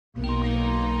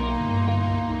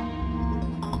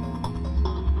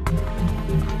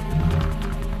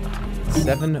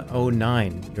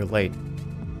7:09. You're late.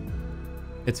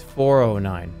 It's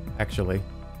 4:09, actually,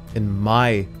 in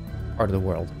my part of the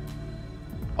world.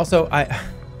 Also,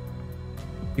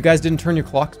 you guys didn't turn your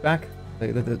clocks back?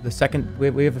 The second,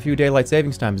 we have a few daylight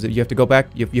savings times. You have to go back,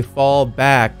 you fall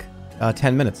back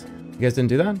 10 minutes. You guys didn't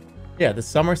do that? Yeah, the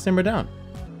summer simmer down.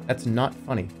 That's not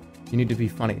funny. You need to be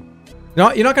funny.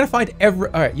 No, you're not gonna find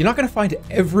you're not gonna find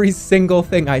every single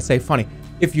thing I say funny.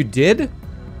 If you did,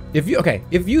 if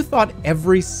you thought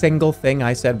every single thing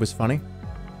I said was funny,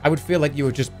 I would feel like you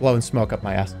were just blowing smoke up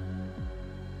my ass.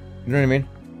 You know what I mean?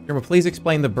 Jerma, please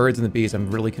explain the birds and the bees. I'm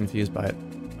really confused by it.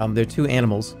 They're two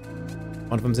animals.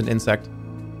 One of them's an insect.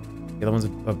 The other one's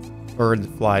a bird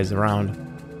that flies around.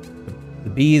 The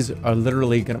bees are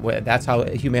literally gonna... That's how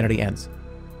humanity ends.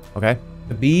 Okay?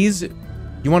 The bees...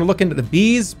 You want to look into the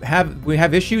bees? We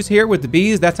have issues here with the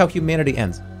bees. That's how humanity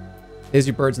ends. There's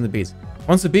your birds and the bees.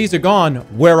 Once the bees are gone,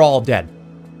 we're all dead.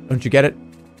 Don't you get it?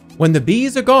 When the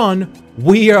bees are gone,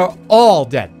 we are all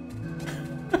dead.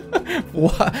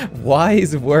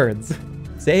 Wise words.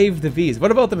 Save the bees. What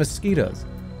about the mosquitoes?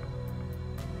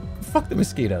 Fuck the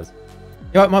mosquitoes.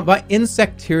 You know, my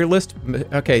insect tier list.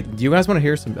 Okay, do you guys want to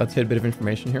hear a tidbit of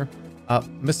information here?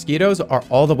 Mosquitoes are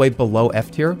all the way below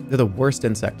F tier. They're the worst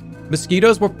insect.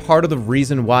 Mosquitoes were part of the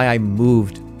reason why I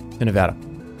moved to Nevada.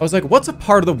 I was like, what's a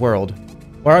part of the world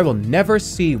where I will never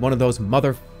see one of those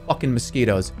motherfucking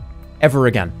mosquitoes ever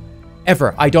again?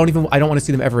 Ever. I don't want to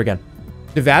see them ever again.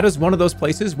 Nevada's one of those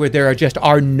places where there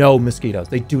are no mosquitoes.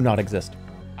 They do not exist.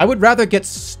 I would rather get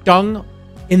stung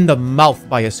in the mouth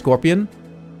by a scorpion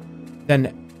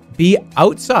than be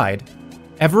outside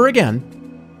ever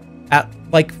again at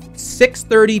like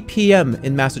 6:30 p.m.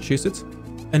 in Massachusetts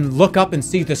and look up and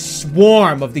see the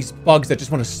swarm of these bugs that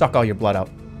just want to suck all your blood out.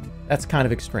 That's kind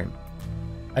of extreme.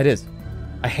 It is.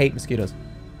 I hate mosquitoes.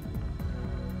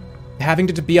 Having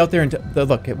to be out there and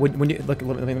look, when you look,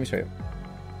 let me show you.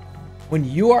 When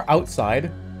you are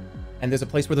outside and there's a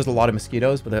place where there's a lot of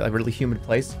mosquitoes, but a really humid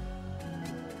place,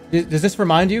 does this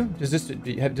remind you?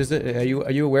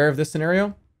 Are you aware of this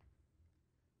scenario?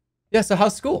 Yeah. So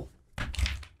how's school?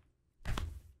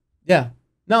 Yeah.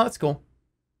 No, that's cool.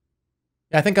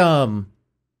 Yeah, I think one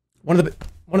of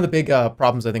the big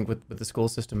problems I think with the school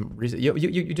system.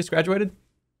 You just graduated?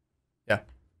 Yeah.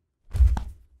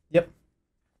 Yep.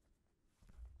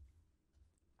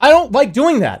 I don't like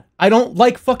doing that. I don't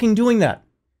like fucking doing that.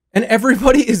 And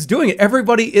everybody is doing it.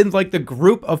 Everybody in like the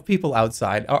group of people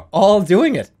outside are all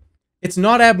doing it. It's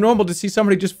not abnormal to see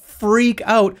somebody just freak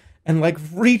out and like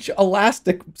reach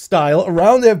elastic style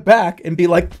around their back and be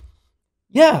like,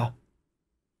 yeah.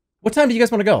 What time do you guys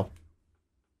want to go?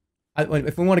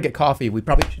 If we want to get coffee, we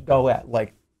probably should go at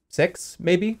like 6,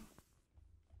 maybe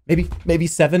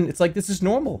 7. It's like, this is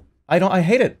normal. I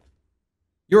hate it.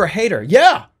 You're a hater.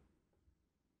 Yeah.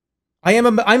 I'm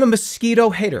a mosquito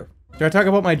hater. Should I talk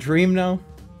about my dream now?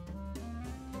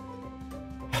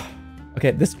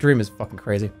 Okay, this dream is fucking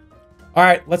crazy. All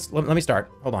right, let me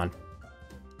start. Hold on.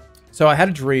 So I had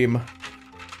a dream.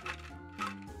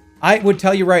 I would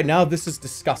tell you right now, this is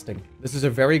disgusting. This is a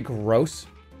very gross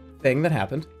thing that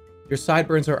happened. Your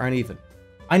sideburns are uneven.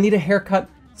 I need a haircut.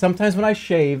 Sometimes when I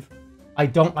shave, I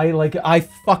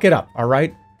fuck it up, all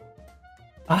right?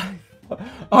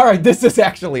 All right, this is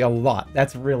actually a lot.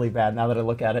 That's really bad now that I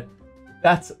look at it.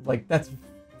 That's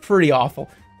pretty awful.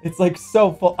 It's like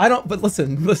so full. But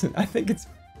listen, I think it's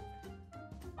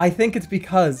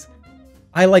because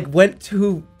I like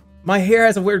my hair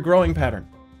has a weird growing pattern.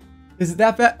 Is it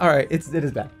that bad? All right, it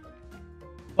is bad.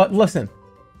 But listen,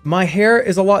 my hair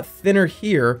is a lot thinner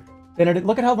here than it is.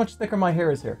 Look at how much thicker my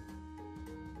hair is here.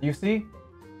 You see?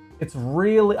 I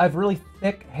have really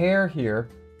thick hair here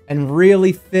and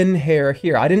really thin hair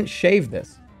here. I didn't shave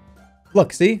this.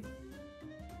 Look, see?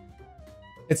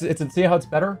 See how it's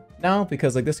better now?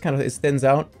 Because like this kind of thins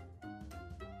out.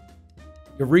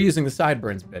 You're reusing the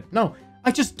sideburns bit. No,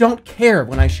 I just don't care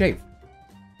when I shave.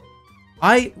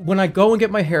 When I go and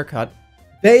get my hair cut,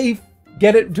 they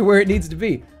get it to where it needs to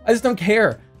be. I just don't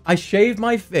care. I shave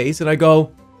my face and I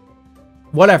go,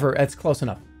 whatever, that's close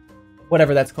enough.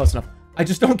 Whatever, that's close enough. I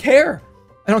just don't care.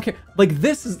 I don't care. Like,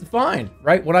 this is fine,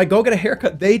 right? When I go get a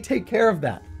haircut, they take care of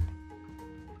that.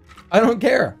 I don't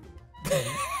care.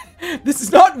 This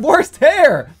is not worst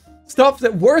hair. Stop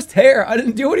at worst hair. I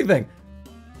didn't do anything.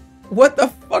 What the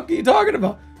fuck are you talking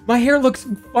about? My hair looks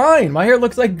fine. My hair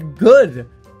looks like good.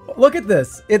 Look at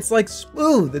this. It's like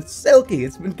smooth. It's silky.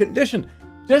 It's been conditioned.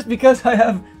 Just because I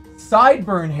have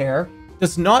sideburn hair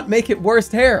does not make it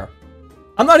worst hair.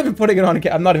 I'm not even putting it on.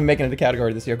 I'm not even making it a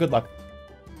category this year. Good luck.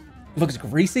 It looks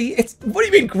greasy. What do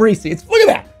you mean greasy? Look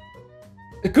at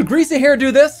that. Could greasy hair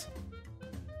do this?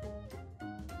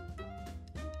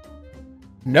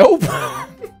 Nope.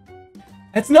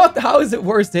 That's not how is it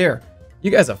worse here.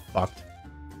 You guys are fucked.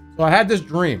 So I had this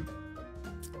dream.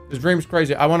 This dream's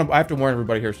crazy. I have to warn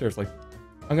everybody here, seriously.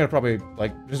 I'm gonna probably,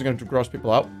 like, this is gonna gross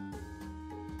people out.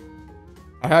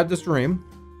 I had this dream.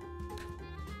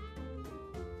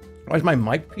 Why is my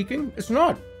mic peaking? It's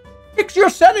not. Fix your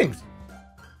settings!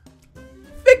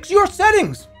 Fix your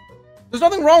settings! There's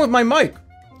nothing wrong with my mic.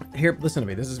 Here, listen to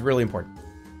me. This is really important.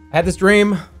 I had this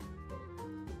dream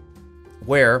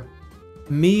where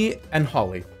me and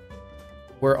Holly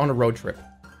were on a road trip.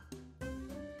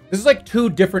 This is like 2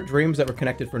 different dreams that were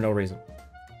connected for no reason.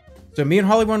 So me and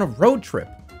Holly were on a road trip.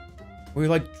 We were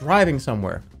like driving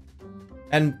somewhere.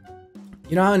 And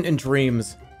you know how in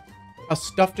dreams, how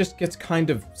stuff just gets kind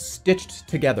of stitched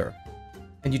together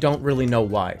and you don't really know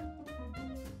why.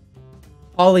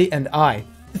 Holly and I,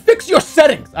 fix your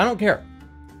settings! I don't care.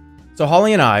 So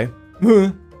Holly and I,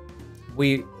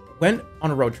 we went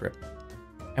on a road trip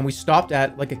and we stopped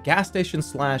at like a gas station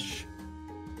slash,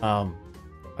 I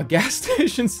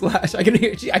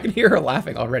can hear her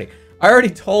laughing already. I already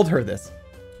told her this,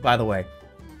 by the way.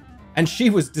 And she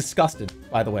was disgusted,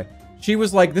 by the way. She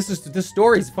was like, this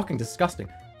story is fucking disgusting.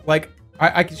 Like,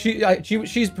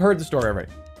 she's heard the story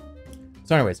already.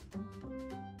 So anyways,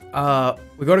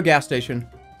 we go to a gas station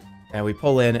and we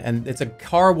pull in and it's a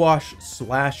car wash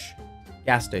slash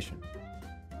gas station.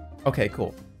 Okay,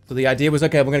 cool. So the idea was,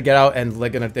 okay, we're gonna get out and they're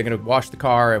gonna wash the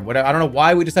car and whatever. I don't know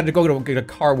why we decided to go get a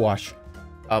car wash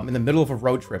in the middle of a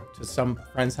road trip to some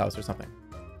friend's house or something.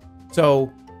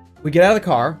 So we get out of the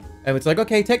car and it's like,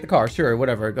 okay, take the car, sure,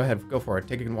 whatever, go ahead, go for it,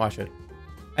 take it and wash it.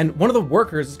 And one of the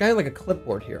workers, this guy had like a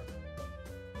clipboard here,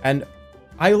 and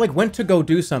I like went to go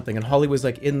do something, and Holly was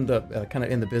like in the kind of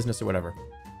in the business or whatever.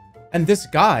 And this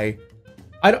guy,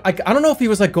 I don't know if he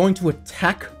was like going to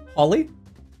attack Holly.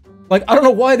 Like, I don't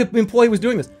know why the employee was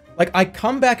doing this. Like, I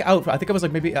come back out, I think I was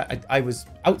like, maybe I was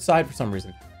outside for some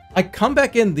reason. I come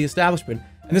back in the establishment,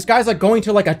 and this guy's like going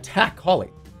to like attack Holly.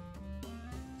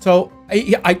 So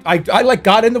I like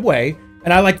got in the way,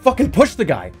 and I like fucking pushed the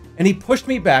guy, and he pushed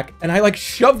me back, and I like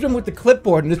shoved him with the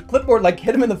clipboard, and this clipboard like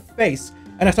hit him in the face,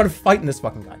 and I started fighting this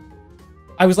fucking guy.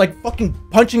 I was like fucking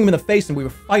punching him in the face, and we were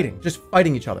fighting, just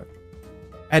fighting each other.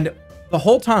 And the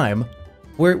whole time,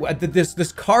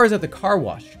 this car is at the car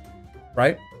wash,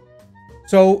 right?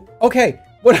 So, okay,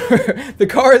 whatever. The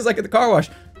car is like at the car wash.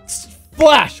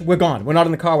 Flash! We're gone. We're not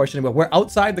in the car wash anymore. We're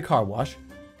outside the car wash.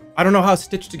 I don't know how it's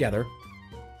stitched together.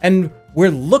 And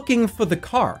we're looking for the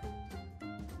car.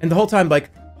 And the whole time, like,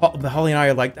 Holly and I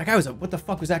are like, that guy was what the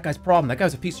fuck was that guy's problem? That guy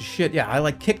was a piece of shit. Yeah, I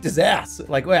like kicked his ass.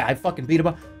 Like, well, I fucking beat him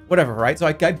up. Whatever, right? So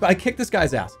I kicked this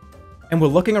guy's ass. And we're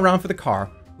looking around for the car.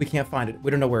 We can't find it.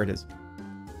 We don't know where it is.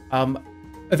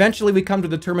 Eventually we come to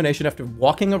the determination after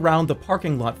walking around the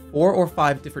parking lot 4 or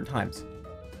 5 different times.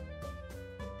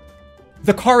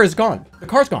 The car is gone. The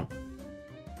car's gone.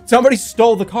 Somebody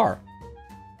stole the car.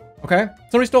 Okay?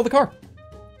 Somebody stole the car.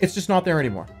 It's just not there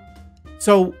anymore.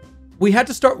 So we had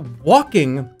to start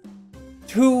walking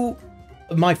to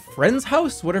my friend's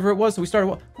house, whatever it was. So we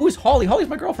started, who is Holly? Holly's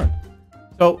my girlfriend.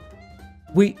 So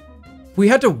we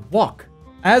had to walk.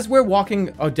 As we're walking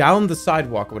down the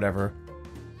sidewalk or whatever,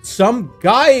 some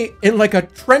guy in like a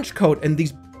trench coat and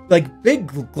these like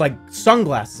big like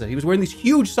sunglasses, he was wearing these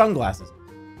huge sunglasses,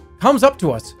 comes up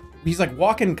to us. He's like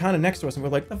walking kind of next to us, and we're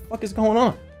like, the fuck is going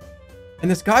on? And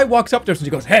this guy walks up to us and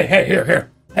he goes, hey, here,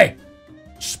 hey,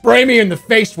 spray me in the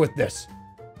face with this.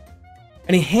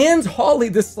 And he hands Holly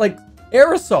this like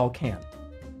aerosol can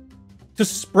to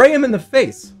spray him in the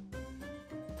face.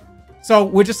 So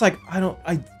we're just like, I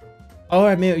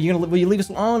mean, will you leave us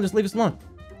alone? Just leave us alone.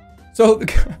 So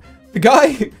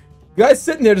the guy's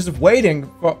sitting there just waiting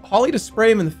for Holly to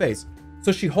spray him in the face.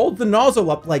 So she holds the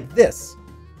nozzle up like this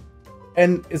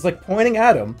and is like pointing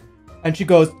at him, and she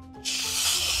goes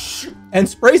shh, and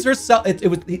sprays herself. It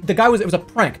was a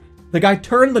prank. The guy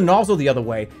turned the nozzle the other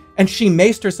way, and she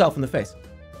maced herself in the face.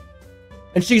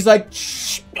 And she's like,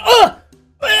 shh,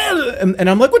 and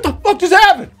I'm like, what the fuck just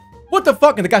happened? What the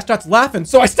fuck? And the guy starts laughing.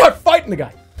 So I start fighting the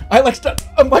guy.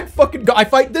 I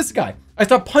fight this guy. I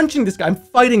start punching this guy. I'm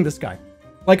fighting this guy.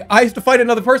 Like, I used to fight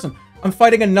another person. I'm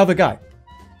fighting another guy.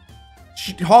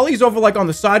 Holly's over, like, on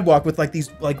the sidewalk with, like, these,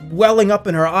 like, welling up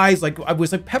in her eyes. Like, I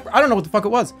was, like, pepper. I don't know what the fuck it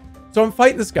was. So I'm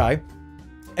fighting this guy.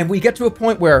 And we get to a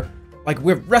point where, like,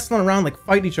 we're wrestling around, like,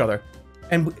 fighting each other.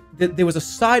 And there was a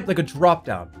side, like, a drop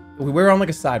down. We were on, like,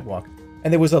 a sidewalk.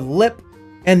 And there was a lip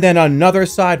and then another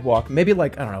sidewalk. Maybe,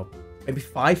 like, I don't know, maybe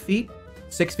 5 feet,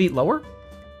 6 feet lower.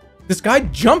 This guy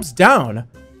jumps down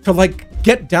to like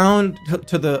get down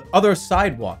to the other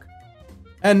sidewalk.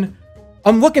 And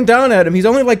I'm looking down at him. He's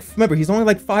only like, remember, he's only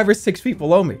like 5 or 6 feet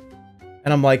below me.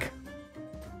 And I'm like,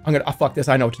 oh, fuck this,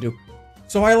 I know what to do.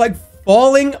 So I like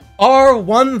falling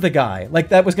R1 the guy. Like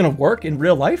that was gonna work in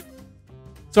real life.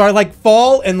 So I like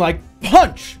fall and like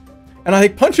punch. And I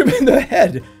like punch him in the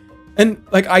head. And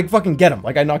like I fucking get him.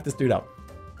 Like I knocked this dude out.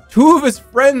 2 of his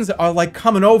friends are like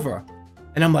coming over.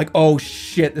 And I'm like, oh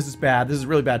shit, this is bad. This is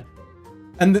really bad.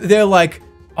 And they're like,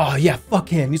 oh yeah, fuck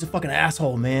him. He's a fucking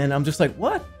asshole, man. I'm just like,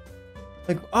 what?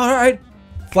 Like, all right.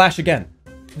 Flash again.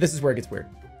 This is where it gets weird.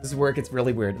 This is where it gets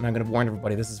really weird. And I'm going to warn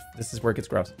everybody, this is where it gets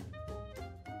gross.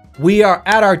 We are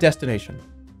at our destination,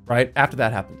 right? After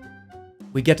that happened.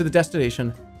 We get to the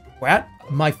destination. We're at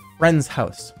my friend's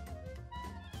house.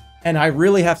 And I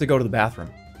really have to go to the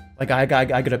bathroom. Like, I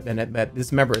gotta admit,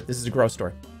 remember, this is a gross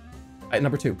story.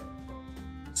 Number 2.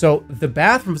 So, the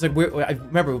bathroom is like, I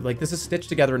remember, like, this is stitched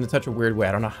together in such a weird way.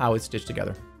 I don't know how it's stitched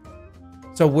together.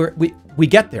 So, we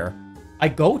get there. I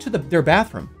go to their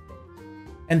bathroom.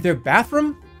 And their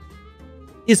bathroom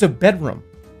is a bedroom.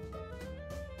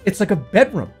 It's like a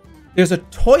bedroom. There's a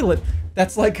toilet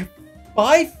that's like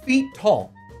 5 feet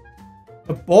tall.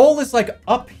 The bowl is like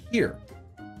up here.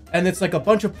 And it's like a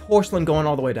bunch of porcelain going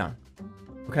all the way down.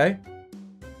 Okay?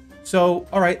 So,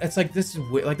 alright, it's like, this is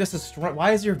weird. Like, this is,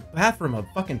 why is your bathroom a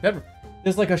fucking bedroom?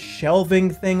 There's like a shelving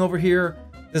thing over here.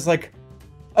 There's like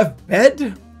a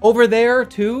bed over there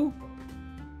too.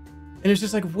 And it's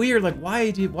just like weird. Like, why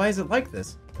is it like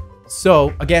this?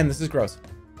 So, again, this is gross.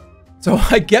 So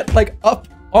I get like up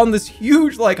on this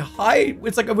huge, like high, it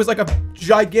was like a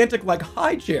gigantic, like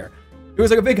high chair. It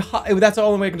was like a big high, that's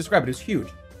all the way I can describe it. It was huge.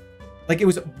 Like it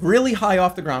was really high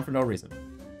off the ground for no reason.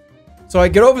 So I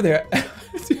get over there,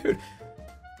 dude,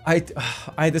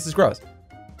 this is gross.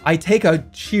 I take a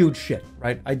huge shit,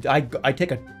 right? I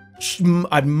take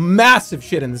a massive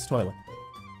shit in this toilet.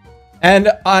 And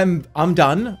I'm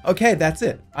done. Okay, that's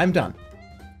it. I'm done.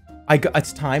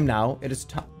 It's time now. It is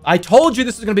time. I told you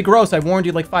this was gonna be gross. I warned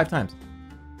you like 5 times.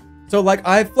 So like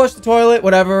I flushed the toilet,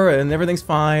 whatever, and everything's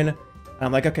fine. And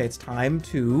I'm like, okay, it's time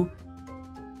to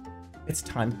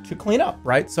clean up,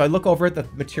 right? So I look over at the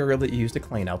material that you use to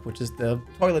clean up, which is the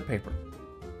toilet paper.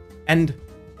 And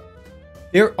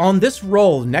there on this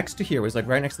roll next to here, it was like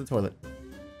right next to the toilet.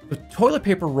 The toilet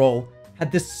paper roll had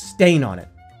this stain on it.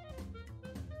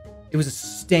 It was a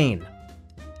stain.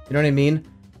 You know what I mean?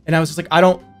 And I was just like, I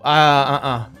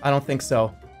don't think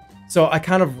so. So I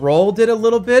kind of rolled it a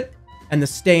little bit, and the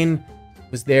stain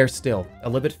was there still. A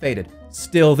little bit faded.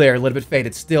 Still there, a little bit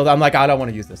faded. Still, I'm like, I don't want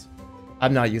to use this.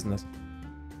 I'm not using this.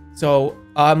 So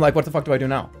I'm like, what the fuck do I do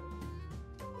now?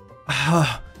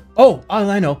 Oh,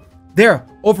 I know. There,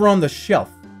 over on the shelf.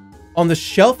 On the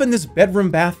shelf in this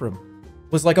bedroom bathroom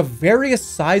was like of various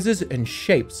sizes and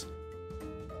shapes.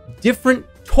 Different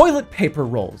toilet paper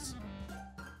rolls.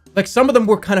 Like some of them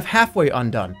were kind of halfway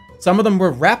undone. Some of them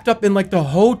were wrapped up in like the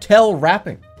hotel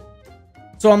wrapping.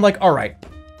 So I'm like, all right,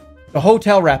 the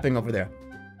hotel wrapping over there.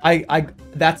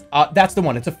 That's the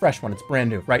one. It's a fresh one. It's brand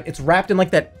new, right? It's wrapped in like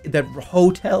that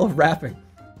hotel wrapping.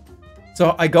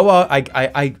 So I go out.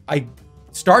 I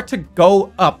start to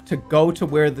go up to go to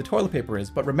where the toilet paper is.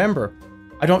 But remember,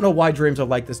 I don't know why dreams are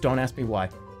like this. Don't ask me why.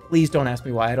 Please don't ask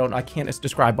me why. I can't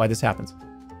describe why this happens.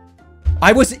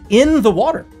 I was in the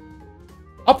water.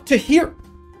 Up to here.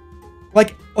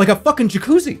 Like a fucking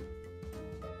jacuzzi.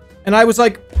 And I was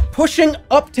like pushing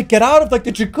up to get out of like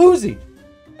the jacuzzi.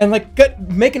 And like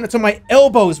making it so my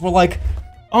elbows were like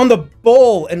on the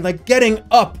bowl and like getting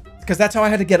up. Because that's how I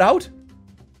had to get out.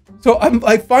 So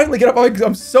I finally get up,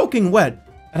 I'm soaking wet.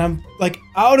 And I'm like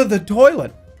out of the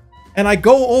toilet. And I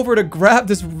go over to grab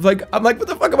this, like, I'm like, what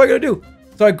the fuck am I gonna do?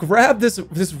 So I grab this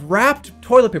wrapped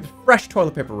toilet paper, fresh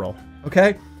toilet paper roll,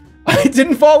 okay? I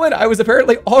didn't fall in, I was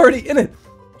apparently already in it.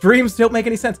 Dreams don't make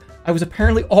any sense. I was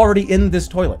apparently already in this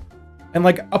toilet. And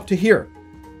like up to here.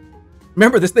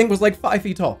 Remember, this thing was like 5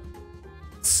 feet tall.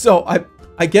 So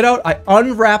I get out, I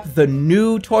unwrap the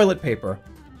new toilet paper.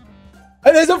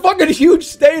 And there's a fucking huge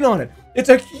stain on it. It's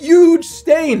a huge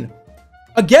stain.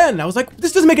 Again, I was like,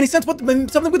 this doesn't make any sense.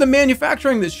 Something with the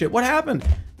manufacturing this shit. What happened?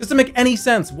 This doesn't make any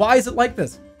sense. Why is it like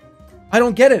this? I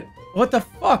don't get it. What the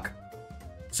fuck?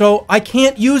 So I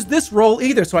can't use this roll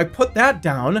either. So I put that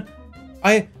down.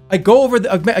 I go over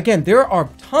again, there are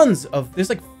tons of, there's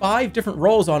like 5 different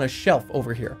rolls on a shelf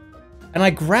over here. And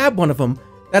I grab one of them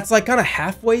that's like kind of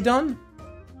halfway done.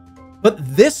 But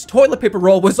this toilet paper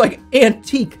roll was like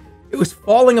antique. It was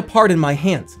falling apart in my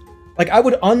hands. Like I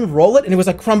would unroll it and it was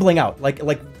like crumbling out. Like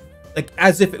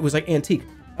as if it was like antique.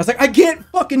 I was like, I can't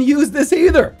fucking use this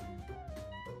either.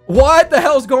 What the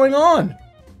hell's going on?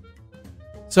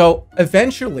 So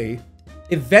eventually,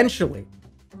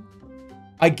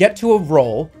 I get to a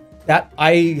roll that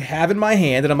I have in my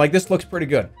hand and I'm like, this looks pretty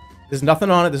good. There's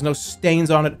nothing on it. There's no stains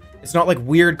on it. It's not like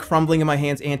weird crumbling in my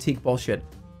hands, antique bullshit.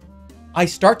 I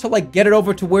start to like get it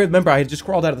over to where, remember, I had just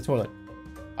crawled out of the toilet.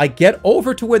 I get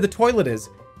over to where the toilet is,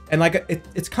 and like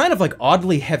it's kind of like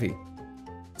oddly heavy.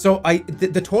 So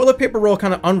the toilet paper roll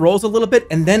kind of unrolls a little bit,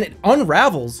 and then it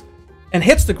unravels and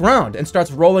hits the ground and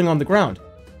starts rolling on the ground.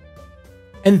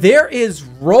 And there is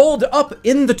rolled up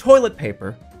in the toilet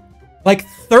paper like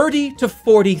 30 to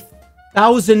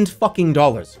 40,000 fucking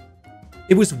dollars.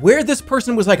 It was where this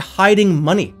person was like hiding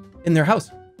money in their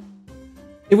house.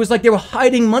 It was like they were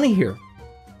hiding money here.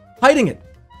 Hiding it.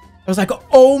 I was like,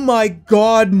 oh my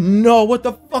god, no, what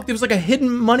the fuck? There was like a hidden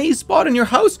money spot in your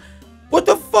house? What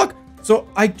the fuck? So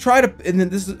I try to, and then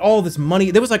this is all this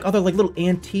money. There was like other like little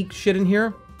antique shit in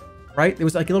here, right? There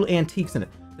was like little antiques in it.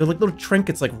 There were like little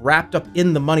trinkets like wrapped up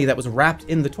in the money that was wrapped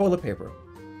in the toilet paper.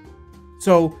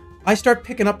 So I start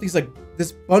picking up these like,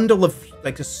 this bundle of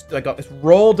like just like this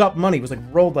rolled up money. It was like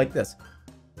rolled like this.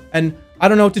 And I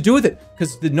don't know what to do with it,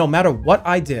 because no matter what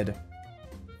I did,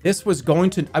 this was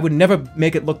going to, I would never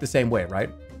make it look the same way,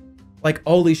 right? Like,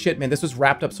 holy shit, man, this was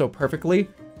wrapped up so perfectly.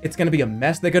 It's going to be a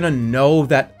mess. They're going to know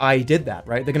that I did that,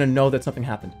 right? They're going to know that something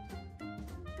happened.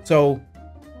 So,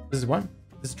 this is one.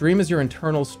 This dream is your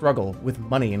internal struggle with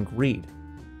money and greed.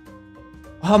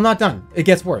 Well, I'm not done. It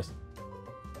gets worse.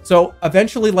 So,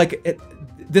 eventually, like,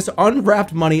 this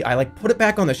unwrapped money, I, like, put it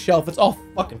back on the shelf. It's all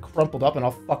fucking crumpled up and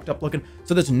all fucked up looking.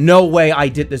 So, there's no way I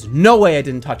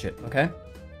didn't touch it, okay?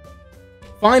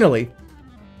 Finally,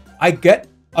 I get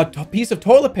a piece of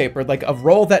toilet paper, like a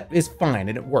roll that is fine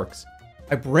and it works.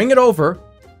 I bring it over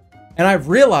and I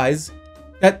realize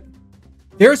that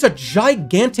there's a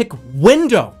gigantic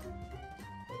window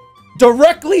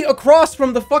directly across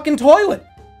from the fucking toilet.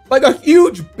 Like a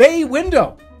huge bay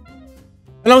window.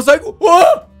 And I was like,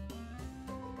 whoa!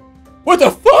 What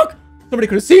the fuck? Somebody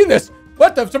could have seen this.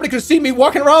 What the? Somebody could have seen me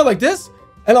walking around like this?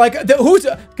 And like, did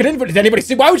anybody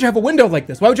see? Why would you have a window like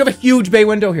this? Why would you have a huge bay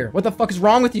window here? What the fuck is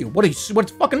wrong with you?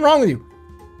 What's fucking wrong with you?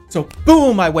 So,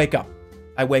 boom, I wake up.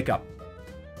 And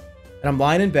I'm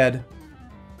lying in bed,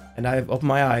 and I open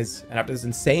my eyes, and after this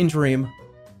insane dream,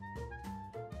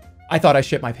 I thought I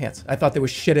shit my pants. I thought there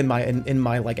was shit in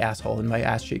my like asshole, in my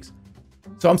ass cheeks.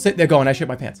 So I'm sitting there going, I shit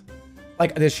my pants.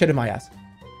 Like, there's shit in my ass.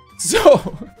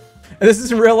 So, and this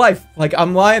is in real life. Like,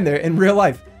 I'm lying there in real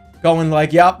life, going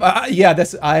like, yeah,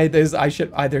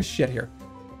 there's shit here.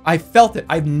 I felt it.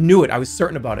 I knew it. I was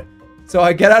certain about it. So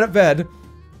I get out of bed,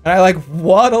 and I like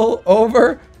waddle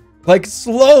over, like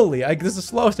slowly. This is the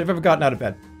slowest I've ever gotten out of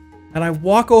bed. And I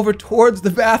walk over towards the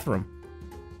bathroom.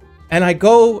 And I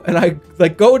go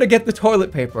to get the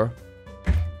toilet paper.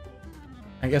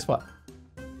 And guess what?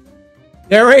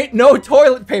 There ain't no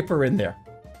toilet paper in there.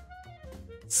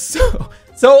 So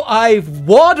I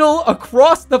waddle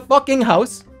across the fucking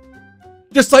house.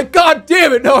 Just like, god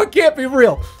damn it, no, it can't be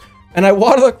real. And I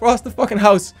waddle across the fucking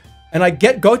house, and I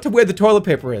go to where the toilet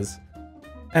paper is.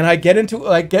 And I get into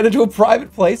a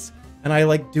private place, and I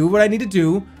like do what I need to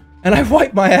do, and I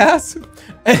wipe my ass, and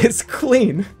it's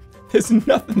clean. There's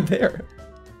nothing there.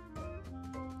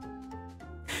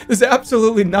 There's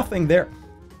absolutely nothing there.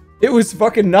 It was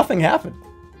fucking nothing happened.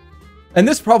 And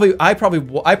this I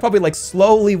probably like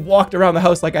slowly walked around the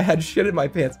house like I had shit in my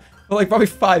pants for like probably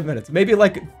 5 minutes, maybe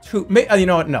like 2. You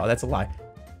know what? No, that's a lie.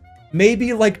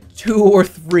 Maybe like 2 or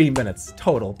 3 minutes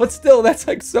total, but still, that's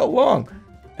like so long.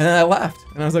 And then I laughed,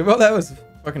 and I was like, well, that was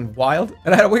fucking wild.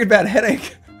 And I had a wicked bad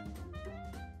headache.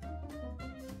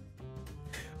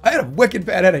 I had a wicked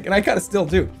bad headache, and I kind of still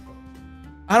do.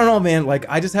 I don't know, man. Like,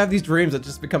 I just have these dreams that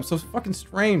just become so fucking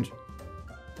strange.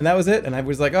 And that was it. And I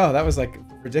was like, oh, that was like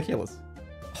ridiculous.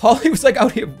 Holly was like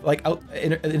out here, like out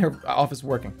in her office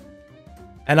working.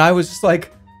 And I was just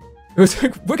like, it was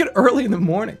like wicked early in the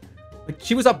morning. Like,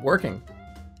 she was up working.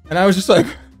 And I was just like,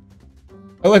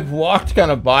 I like walked kind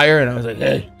of by her, and I was like,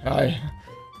 hey, hi.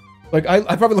 Like,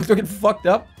 I probably looked fucking fucked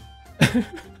up.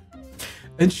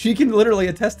 And she can literally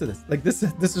attest to this. Like, this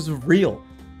is real.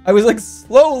 I was like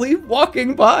slowly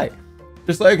walking by.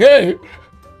 Just like, hey,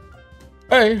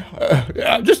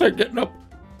 yeah, I'm just like getting up.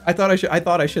 I thought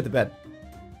I shit the bed.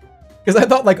 Because I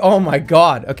thought like, oh my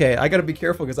god, okay, I gotta be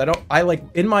careful, because I like,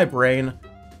 in my brain,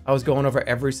 I was going over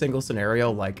every single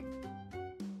scenario, like,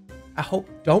 I hope,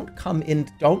 do not come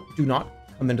into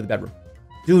the bedroom.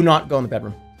 Do not go in the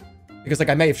bedroom. Because like,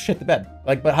 I may have shit the bed.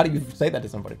 Like, but how do you say that to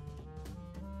somebody?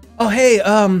 Oh, hey,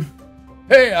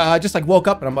 I just like woke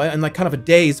up, and I'm in like kind of a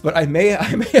daze, but I may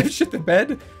have shit the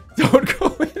bed. Don't go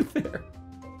in there.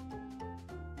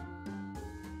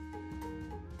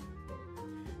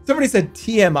 Somebody said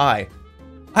TMI.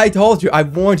 I told you, I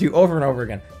warned you over and over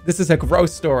again. This is a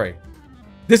gross story.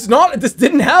 This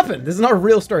didn't happen. This is not a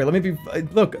real story. Let me be,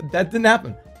 look, that didn't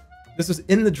happen. This was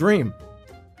in the dream.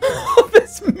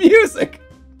 This music.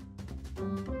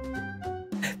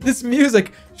 This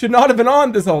music should not have been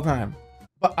on this whole time.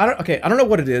 But I don't know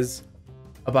what it is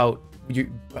about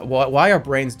why our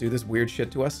brains do this weird shit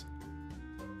to us.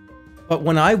 But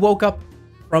when I woke up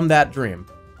from that dream,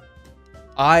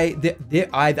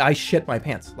 I shit my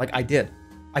pants. Like, I did.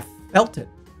 I felt it.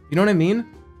 You know what I mean?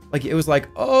 Like, it was like,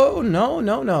 oh,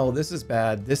 no, this is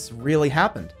bad. This really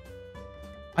happened.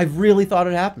 I really thought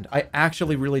it happened. I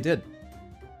actually really did.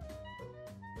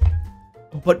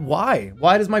 But why?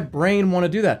 Why does my brain want to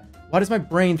do that? Why does my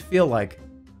brain feel like,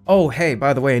 oh, hey,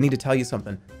 by the way, I need to tell you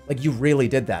something. Like, you really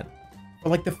did that. But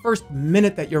like the first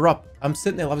minute that you're up, I'm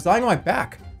sitting there, I was lying on my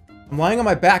back. I'm lying on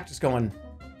my back just going,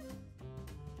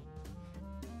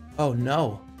 oh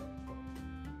no.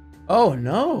 Oh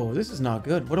no, this is not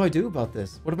good. What do I do about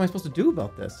this? What am I supposed to do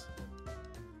about this?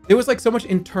 There was like so much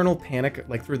internal panic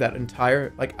like through that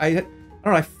entire, like I don't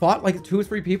know, I fought like 2 or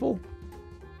 3 people.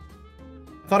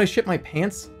 I thought I shit my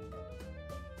pants.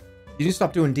 You need to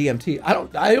stop doing DMT.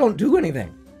 I don't do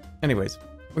anything. Anyways,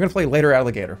 we're gonna play later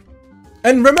Alligator.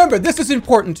 And remember, this is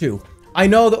important too. I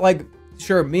know that like,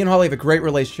 sure, me and Holly have a great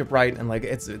relationship, right? And like,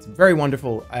 it's very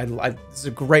wonderful. This is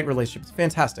a great relationship. It's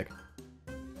fantastic.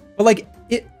 But like,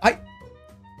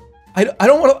 I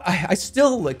don't want to, I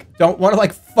still like, don't want to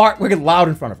like fart wicked loud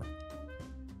in front of her.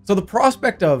 So the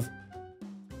prospect of,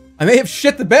 I may have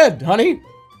shit the bed, honey.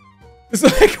 It's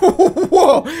like,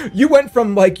 whoa, you went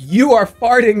from like, you are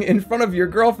farting in front of your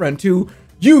girlfriend to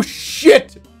you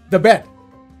shit the bed.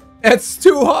 That's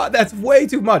too hot. That's way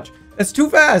too much. That's too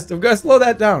fast. I've got to slow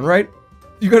that down, right?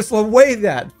 You got to slow way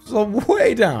down.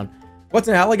 What's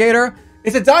an alligator?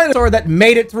 It's a dinosaur that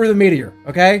made it through the meteor,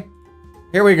 okay?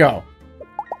 Here we go.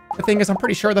 The thing is, I'm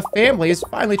pretty sure the family is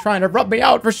finally trying to rub me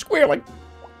out for squealing.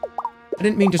 I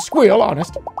didn't mean to squeal,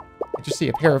 honest. I just see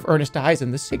a pair of earnest eyes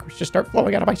and the secrets just start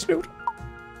flowing out of my snoot.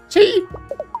 See?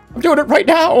 I'm doing it right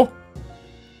now.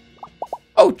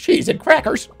 Oh, cheese and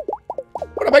crackers.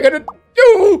 What am I gonna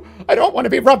do? I don't want to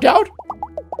be rubbed out.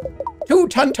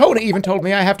 2-Ton Tony even told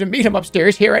me I have to meet him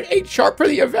upstairs here at 8 sharp for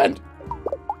the event.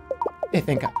 They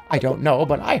think I don't know,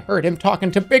 but I heard him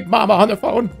talking to Big Mama on the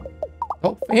phone. The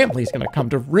whole family's gonna come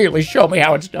to really show me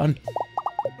how it's done.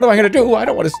 What am I gonna do? I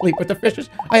don't want to sleep with the fishes.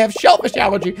 I have shellfish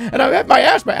allergy, and I have my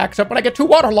asthma acts up when I get too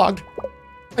waterlogged.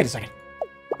 Wait a second.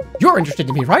 You're interested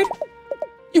in me, right?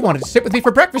 You wanted to sit with me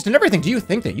for breakfast and everything. Do you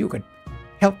think that you could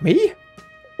help me?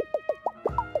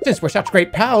 Since we're such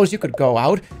great pals, you could go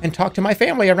out and talk to my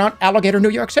family around Alligator, New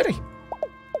York City.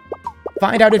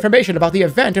 Find out information about the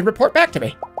event and report back to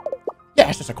me.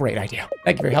 Yes, that's a great idea.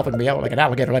 Thank you for helping me out like an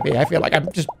alligator like me. I feel like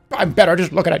I'm better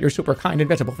just looking at your super kind,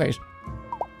 invincible face.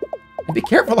 And be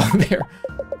careful out there.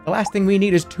 The last thing we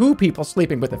need is 2 people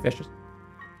sleeping with the fishes.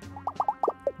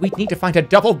 We need to find a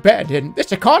double bed in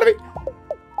this economy.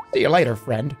 See you later,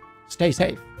 friend. Stay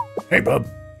safe. Hey, bub.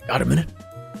 Got a minute?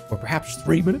 Or perhaps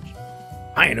 3 minutes?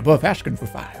 I ain't above asking for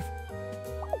 5.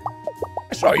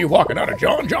 I saw you walking out of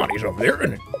John Johnny's over there,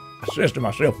 and I says to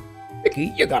myself,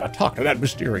 Mickey, you gotta talk to that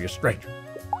mysterious stranger.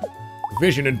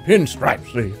 Vision in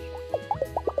pinstripes, see.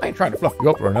 I ain't trying to fluff you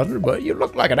up or another, but you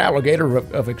look like an alligator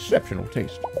of exceptional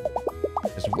taste.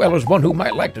 As well as one who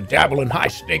might like to dabble in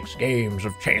high-stakes games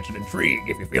of chance and intrigue,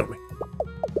 if you feel me.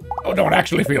 Oh, don't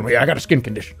actually feel me. I got a skin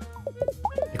condition.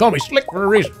 They call me Slick for a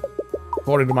reason.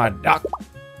 According to my doc,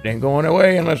 it ain't going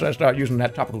away unless I start using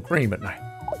that topical cream at night.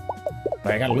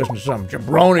 I gotta listen to some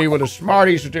jabroni with a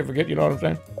Smarty certificate, you know what I'm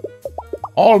saying?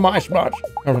 All my smarts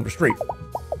come from the street,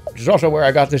 which is also where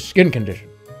I got this skin condition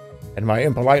and my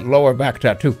impolite lower back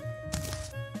tattoo.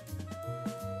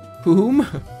 Whom?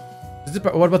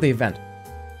 What about the event?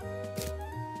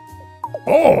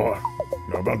 Oh,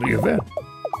 you know about the event?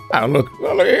 Well,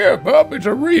 look here, bub. It's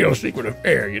a real secret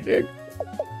affair, you dig?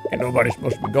 Ain't nobody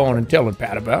supposed to be going and telling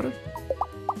Pat about it.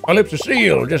 My lips are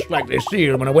sealed, just like they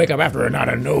seal when I wake up after a night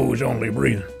of nose-only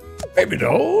breathing. Maybe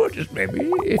though, just maybe,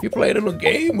 if you play a little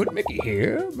game with Mickey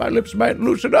here, my lips might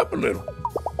loosen up a little.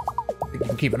 Think you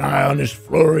can keep an eye on this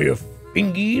flurry of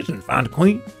fingies and find a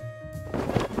queen?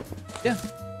 Yeah.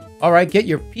 All right, get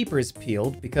your peepers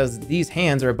peeled, because these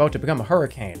hands are about to become a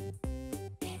hurricane.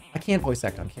 I can't voice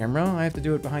act on camera. I have to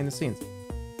do it behind the scenes.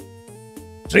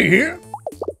 See here?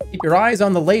 Keep your eyes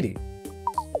on the lady.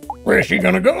 Where's she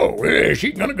gonna go? Where's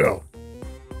she gonna go?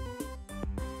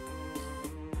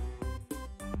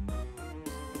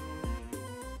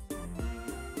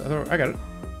 I got it.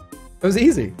 It was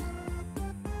easy.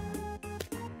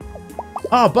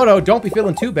 Oh, Butto, don't be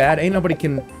feeling too bad. Ain't nobody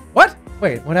can... What?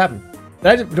 Wait, what happened?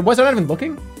 Was I not even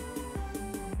looking?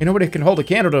 Ain't nobody can hold a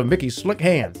candle to Mickey's slick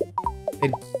hands.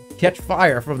 They'd catch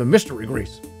fire from the mystery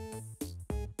grease.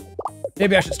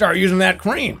 Maybe I should start using that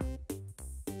cream.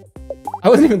 I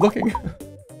wasn't even looking.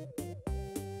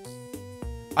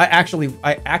 I actually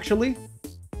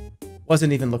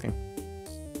wasn't even looking.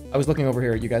 I was looking over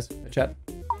here at you guys, the chat.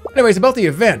 Anyways, about the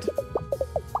event.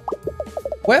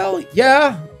 Well,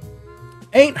 yeah.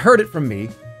 Ain't heard it from me.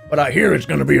 But I hear it's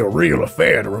gonna be a real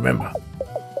affair to remember.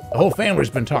 The whole family's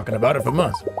been talking about it for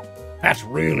months. That's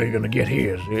really gonna get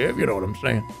his, if you know what I'm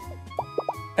saying.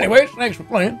 Anyways, thanks for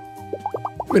playing.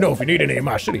 Let me know if you need any of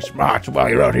my city smarts while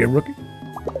you're out here, rookie.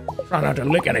 Try not to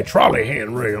lick any trolley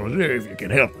handrails if you can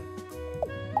help it.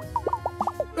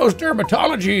 Those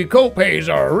dermatology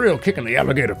copays are a real kick in the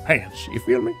alligator pants, you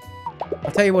feel me?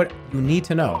 I'll tell you what you need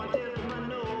to know.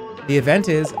 The event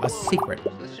is a secret.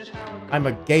 I'm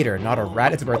a gator, not a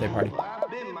rat. It's a birthday party.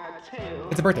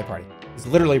 It's a birthday party. It's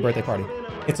literally a birthday party.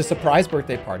 It's a surprise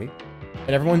birthday party. And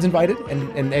everyone's invited,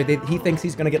 and he thinks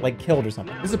he's gonna get, like, killed or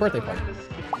something. This is a birthday party.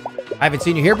 I haven't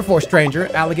seen you here before,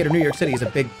 stranger. Alligator, New York City is a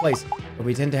big place, but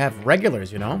we tend to have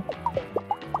regulars, you know?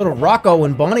 Little Rocco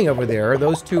and Bonnie over there,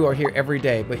 those two are here every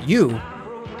day, but you,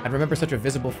 I'd remember such a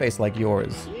visible face like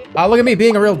yours. Look at me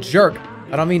being a real jerk.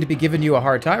 I don't mean to be giving you a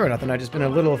hard time or nothing. I've just been a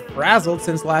little frazzled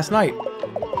since last night.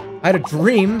 I had a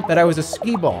dream that I was a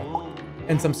skee ball,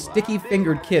 and some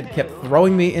sticky-fingered kid kept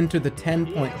throwing me into the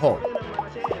 10-point hole.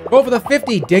 Go for the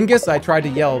 50, dingus, I tried to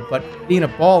yell, but being a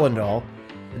ball and all,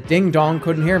 the ding-dong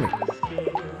couldn't hear me.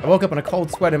 I woke up in a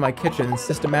cold sweat in my kitchen and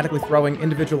systematically throwing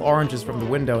individual oranges from the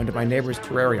window into my neighbor's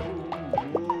terrarium.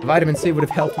 The vitamin C would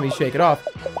have helped me shake it off,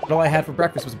 but all I had for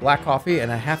breakfast was black coffee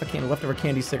and a half a can of leftover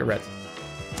candy cigarettes.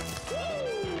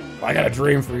 Well, I got a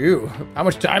dream for you. How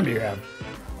much time do you have?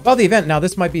 About the event, now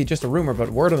this might be just a rumor, but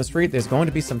word on the street, there's going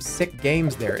to be some sick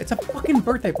games there. It's a fucking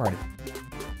birthday party.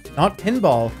 Not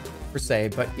pinball, per se,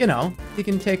 but, you know, you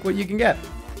can take what you can get.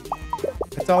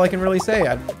 That's all I can really say.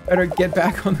 I'd better get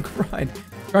back on the grind,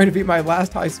 trying to beat my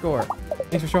last high score.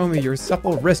 Thanks for showing me your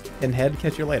supple wrist, pinhead.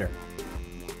 Catch you later.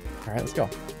 All right, let's go.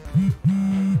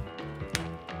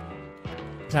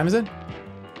 What time is it?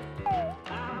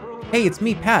 Hey, it's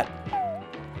me, Pat.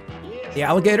 The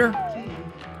alligator?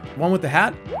 The one with the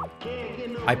hat?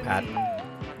 Hi, Pat.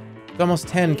 It's almost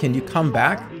 10. Can you come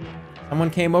back? Someone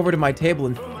came over to my table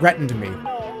and threatened me.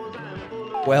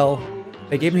 Well,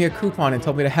 they gave me a coupon and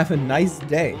told me to have a nice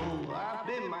day.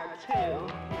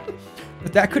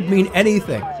 But that could mean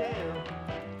anything.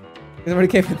 Somebody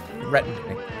came and threatened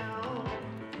me.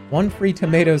 1 free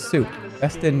tomato soup.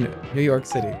 Best in New York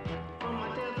City.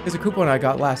 Here's a coupon I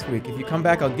got last week. If you come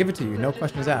back, I'll give it to you. No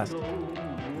questions asked.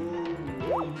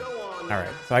 Alright,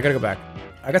 so I gotta go back.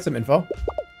 I got some info.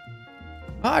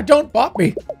 Ah, don't bop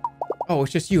me! Oh,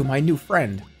 it's just you, my new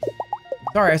friend.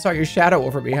 Sorry, I saw your shadow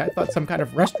over me. I thought some kind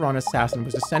of restaurant assassin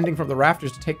was descending from the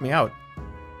rafters to take me out.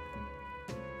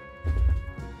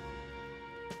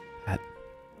 Pat.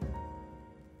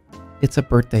 It's a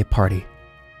birthday party.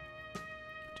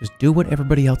 Just do what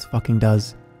everybody else fucking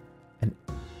does. And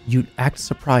you act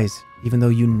surprised, even though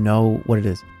you know what it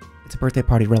is. It's a birthday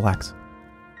party, relax.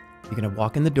 You're gonna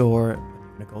walk in the door,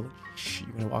 you're gonna go, shh,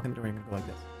 you're gonna walk in the door and you're gonna go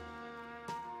like this.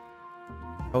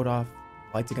 Coat off,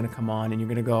 lights are gonna come on, and you're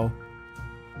gonna go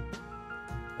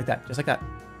like that, just like that.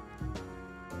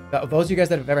 Those of you guys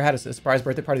that have ever had a surprise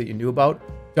birthday party that you knew about,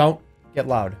 don't get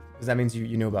loud, because that means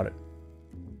you knew about it.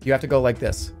 You have to go like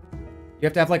this. You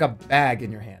have to have like a bag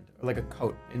in your hand, or like a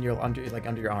coat in your under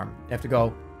your arm. You have to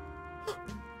go.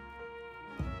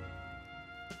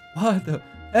 What the?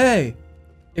 Hey!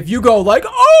 If you go like,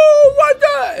 oh, what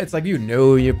the? It's like you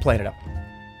know you're playing it up.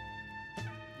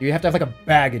 You have to have like a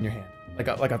bag in your hand,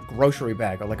 like a grocery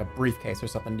bag or like a briefcase or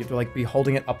something. You have to like be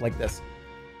holding it up like this.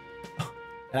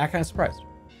 And I kind of surprised.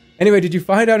 Anyway, did you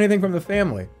find out anything from the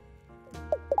family?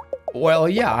 Well,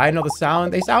 yeah, I know the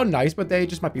sound. They sound nice, but they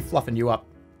just might be fluffing you up.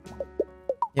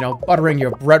 You know, buttering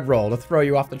your bread roll to throw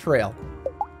you off the trail.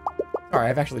 Sorry,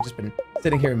 I've actually just been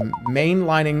sitting here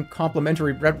mainlining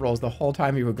complimentary bread rolls the whole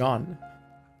time you were gone.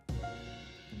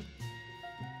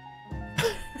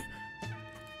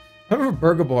 I remember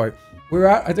Burger Boy. Where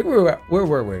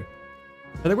were we? I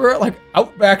think we were at like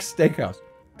Outback Steakhouse.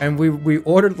 And we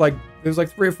ordered like, there was like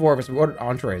 3 or 4 of us. We ordered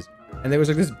entrees. And there was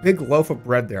like this big loaf of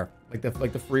bread there. Like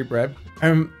the free bread.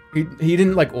 And he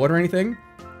didn't like order anything.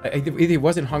 Either he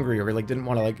wasn't hungry or he like didn't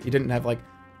want to like, he didn't have like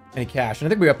any cash. And I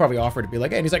think we probably offered to be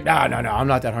like, hey, and he's like, no, I'm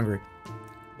not that hungry.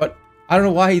 But I don't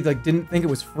know why he like didn't think it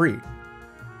was free.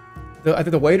 I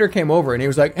think the waiter came over and he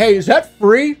was like, hey, is that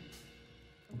free?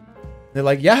 They're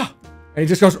like, yeah. And he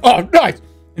just goes, oh, nice.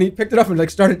 And he picked it up and like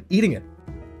started eating it.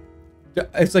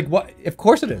 It's like, what? Of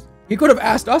course it is. He could have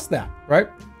asked us that, right?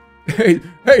 Hey,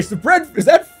 is the bread, is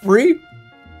that free?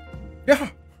 Yeah.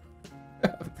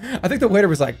 I think the waiter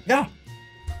was like, yeah.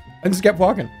 And just kept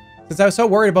walking. Since I was so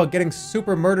worried about getting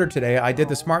super murdered today, I did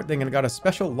the smart thing and got a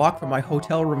special lock for my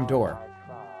hotel room door.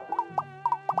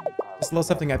 Just a little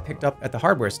something I picked up at the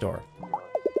hardware store.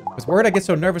 I was worried I'd get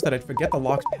so nervous that I'd forget the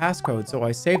lock's passcode, so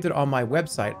I saved it on my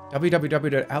website,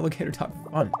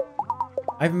 www.alligator.fun.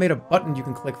 I even made a button you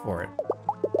can click for it.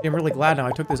 I'm really glad now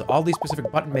I took these oddly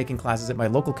specific button making classes at my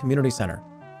local community center.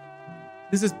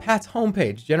 This is Pat's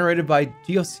homepage, generated by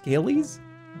Geoscales?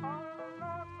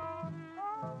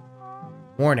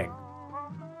 Warning.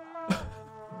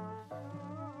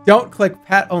 Don't click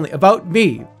Pat only. About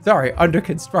me. Sorry, under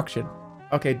construction.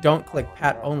 Okay, don't click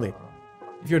Pat only.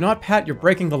 If you're not Pat, you're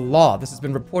breaking the law. This has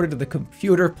been reported to the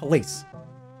computer police.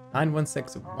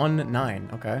 91619,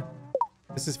 okay.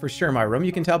 This is for sure my room.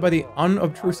 You can tell by the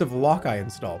unobtrusive lock I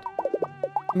installed.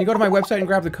 Can you go to my website and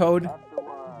grab the code?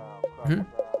 Okay,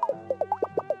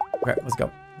 let's go.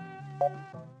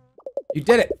 You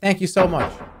did it. Thank you so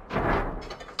much.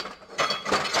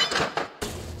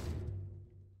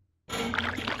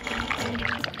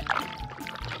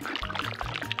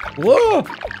 Whoa!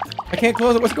 I can't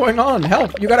close it. What's going on?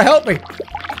 Help! You gotta help me!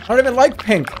 I don't even like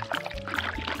pink.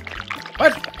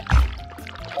 What?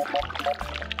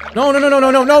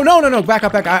 No. Back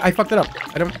up. I fucked it up.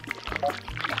 I don't...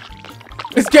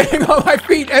 It's getting on my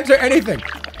feet. Enter anything.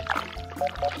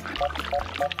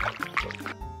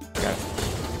 Got it.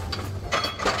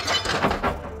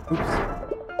 Oops.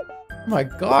 Oh my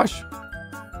gosh.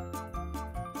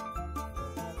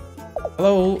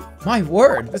 Hello? My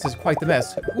word, this is quite the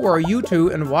mess. Who are you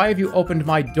two, and why have you opened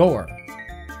my door?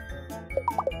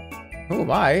 Who am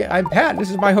I? I'm Pat.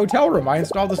 This is my hotel room. I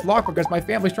installed this lock because my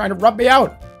family's trying to rub me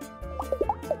out.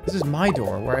 This is my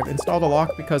door, where I've installed a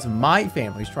lock because my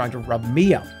family's trying to rub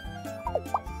me out.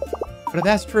 But if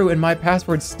that's true and my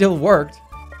password still worked,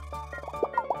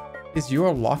 is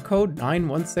your lock code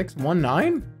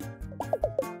 91619?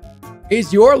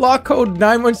 Is your lock code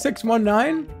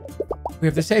 91619? We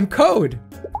have the same code.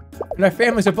 And our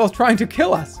families are both trying to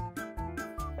kill us.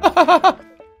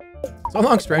 So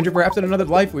long, stranger. Perhaps in another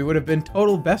life we would have been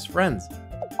total best friends.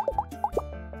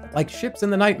 Like ships in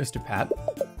the night, Mr. Pat.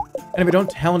 Anyway, don't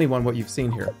tell anyone what you've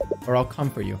seen here, or I'll come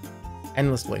for you.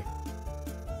 Endlessly.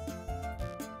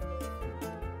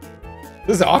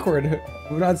 This is awkward.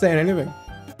 We're not saying anything.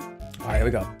 Alright, here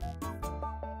we go.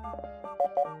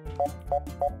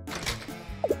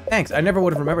 Thanks, I never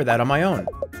would have remembered that on my own.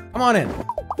 Come on in.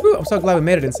 Whew, I'm so glad we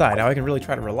made it inside. Now I can really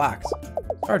try to relax.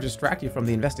 Sorry to distract you from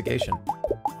the investigation.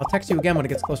 I'll text you again when it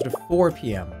gets closer to 4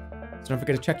 p.m. So don't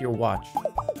forget to check your watch.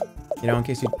 You know, in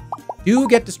case you do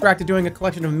get distracted doing a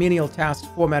collection of menial tasks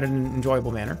formatted in an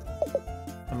enjoyable manner.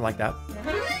 Something like that.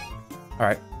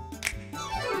 Alright.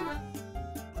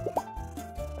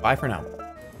 Bye for now.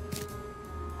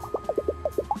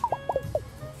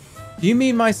 Do you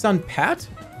mean my son Pat?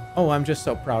 Oh, I'm just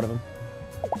so proud of him.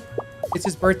 It's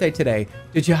his birthday today.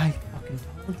 Did you? I fucking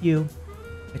told you.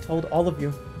 I told all of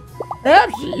you.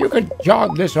 Perhaps you could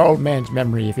jog this old man's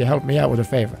memory if you help me out with a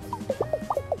favor.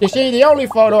 You see, the only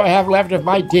photo I have left of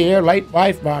my dear late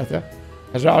wife, Martha,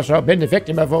 has also been the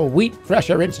victim of a wheat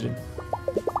crusher incident.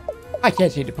 I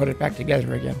can't seem to put it back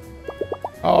together again.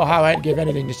 Oh, how I'd give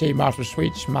anything to see Martha's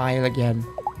sweet smile again.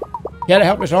 Yet I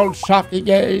help this old softy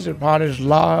gaze upon his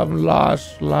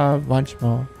long-lost love once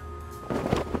more.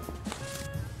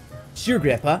 Sure,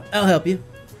 Grandpa. I'll help you.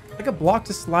 Like a block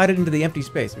to slide it into the empty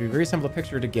space. It would be very simple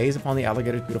picture to gaze upon the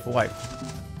alligator's beautiful wife.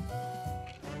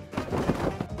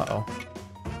 Uh-oh.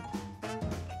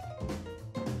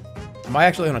 Am I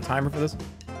actually on a timer for this?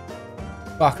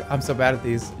 Fuck, I'm so bad at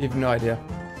these. You have no idea.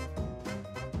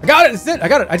 I got it! It's it! I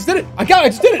got it! I just did it! I got it! I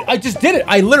just did it! I just did it!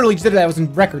 I literally just did it. That was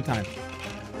in record time.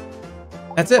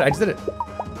 That's it. I just did it.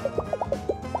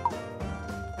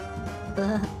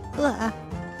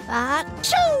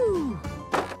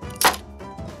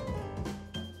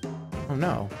 Oh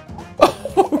no.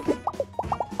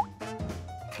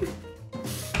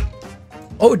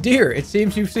 Oh dear, it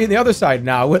seems you've seen the other side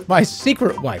now with my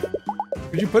secret wife.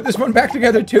 Could you put this one back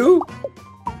together too?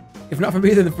 If not for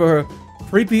me, then for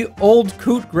creepy old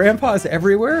coot grandpas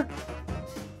everywhere?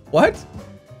 What?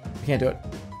 I can't do it.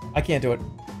 I can't do it.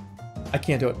 I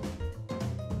can't do it.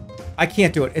 I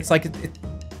can't do it. It's like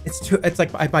it's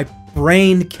like my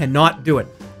brain cannot do it.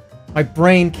 My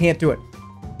brain can't do it.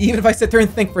 Even if I sit there and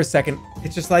think for a second,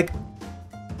 it's just like,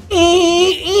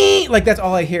 like that's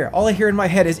all I hear. All I hear in my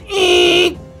head is,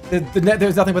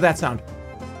 there's nothing but that sound.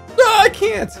 I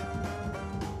can't.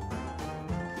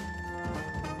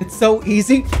 It's so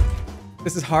easy.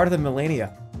 This is harder than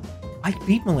Melania. I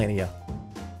beat Melania.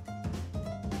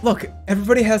 Look,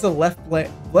 everybody has a left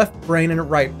brain and a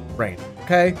right brain,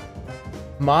 okay?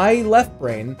 My left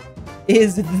brain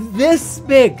is this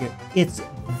big. It's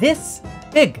this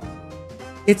big.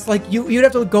 It's like you'd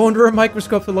have to go under a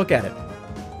microscope to look at it.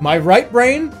 My right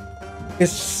brain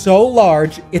is so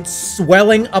large, it's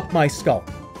swelling up my skull.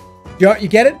 You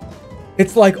get it?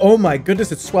 It's like, oh my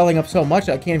goodness, it's swelling up so much,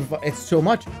 I can't even, it's so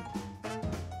much.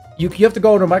 You have to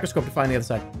go under a microscope to find the other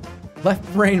side. Left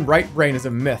brain, right brain is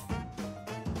a myth.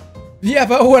 Yeah,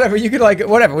 but whatever, you could like,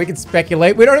 whatever, we can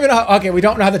speculate. We don't even know how, okay, we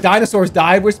don't know how the dinosaurs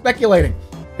died, we're speculating.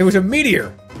 It was a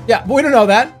meteor. Yeah, but we don't know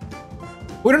that.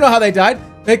 We don't know how they died.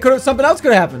 They could have, something else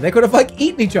could have happened. They could have like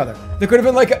eaten each other. There could have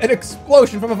been like an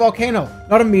explosion from a volcano,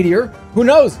 not a meteor. Who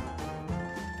knows?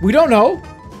 We don't know.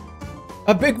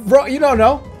 A big rock, you don't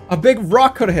know. A big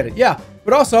rock could have hit it, yeah.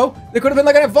 But also, there could have been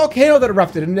like a volcano that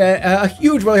erupted, and a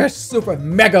huge, really super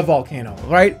mega volcano,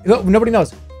 right? Nobody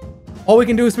knows. All we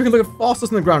can do is we can look at fossils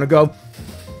in the ground and go,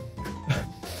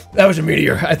 that was a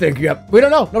meteor, I think, yep. We don't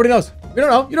know, nobody knows. We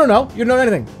don't know, you don't know, you don't know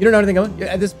anything. You don't know anything else.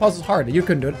 Yeah, this puzzle's hard, you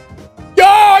couldn't do it. Yo,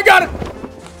 I got it!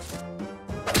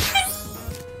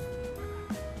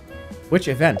 Which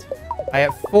event? I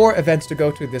have 4 events to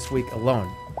go to this week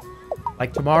alone.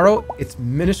 Like tomorrow, it's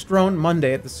Minestrone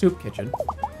Monday at the Soup Kitchen.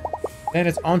 Then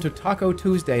it's on to Taco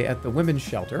Tuesday at the Women's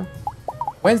Shelter.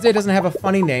 Wednesday doesn't have a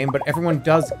funny name, but everyone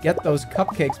does get those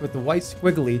cupcakes with the white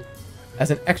squiggly as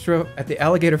an extra at the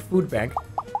Alligator Food Bank.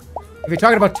 If you're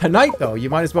talking about tonight, though, you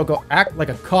might as well go act like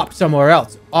a cop somewhere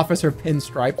else. Officer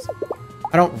Pinstripes.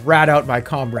 I don't rat out my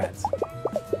comrades.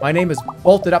 My name is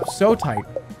bolted up so tight,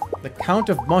 the Count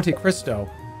of Monte Cristo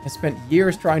has spent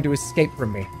years trying to escape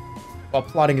from me, while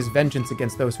plotting his vengeance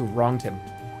against those who wronged him.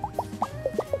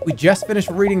 We just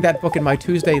finished reading that book in my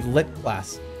Tuesday lit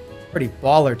class. Pretty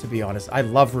baller, to be honest. I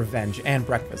love revenge and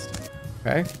breakfast.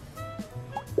 Okay?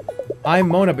 I'm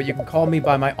Mona, but you can call me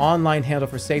by my online handle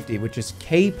for safety, which is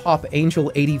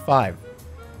KPopAngel85.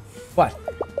 But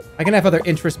I can have other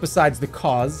interests besides the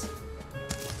cause.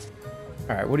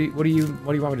 All right, what do you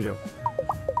want me to do?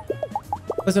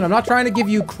 Listen, I'm not trying to give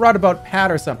you crud about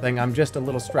Pat or something. I'm just a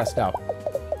little stressed out.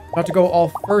 Not to go all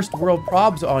first world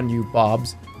probs on you,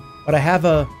 Bobs, but I have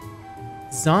a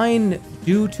Zine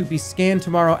due to be scanned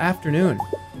tomorrow afternoon.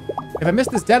 If I miss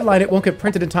this deadline, it won't get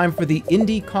printed in time for the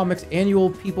Indie Comics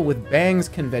annual People with Bangs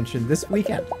convention this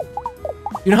weekend.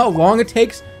 You know how long it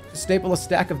takes to staple a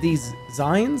stack of these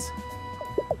Zines?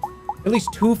 At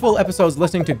least 2 full episodes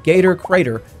listening to Gator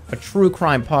Crater, a true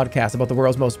crime podcast about the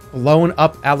world's most blown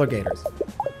up alligators.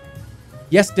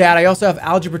 Yes, Dad, I also have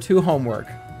Algebra 2 homework.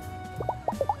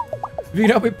 If you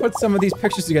can help me put some of these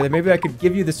pictures together, maybe I could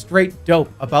give you the straight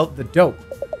dope about the dope.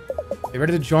 You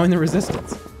ready to join the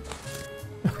resistance?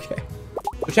 Okay.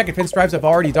 So check it, Pinstripes, I've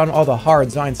already done all the hard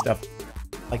Zine stuff.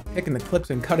 Like picking the clips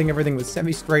and cutting everything with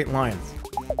semi-straight lines.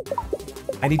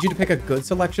 I need you to pick a good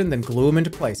selection, then glue them into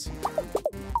place.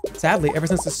 Sadly, ever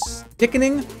since the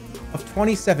stickening of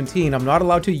 2017, I'm not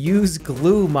allowed to use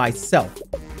glue myself.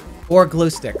 Or glue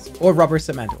sticks, or rubber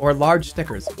cement, or large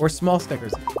stickers, or small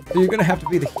stickers. So you're gonna have to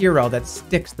be the hero that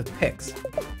sticks the pics.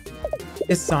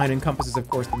 This sign encompasses, of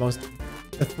course,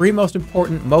 the 3 most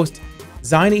important, most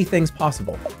ziny things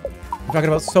possible. I'm talking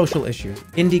about social issues,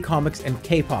 indie comics, and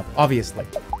K-pop, obviously.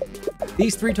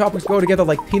 These 3 topics go together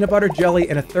like peanut butter, jelly,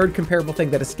 and a third comparable thing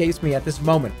that escapes me at this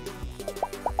moment.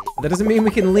 But that doesn't mean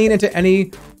we can lean into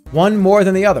any one more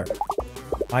than the other.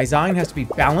 My zine has to be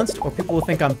balanced, or people will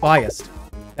think I'm biased.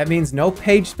 That means no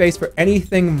page space for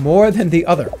anything more than the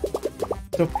other.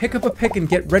 So pick up a pick and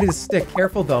get ready to stick.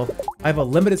 Careful though, I have a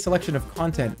limited selection of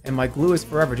content and my glue is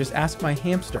forever. Just ask my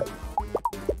hamster.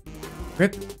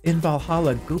 Rip in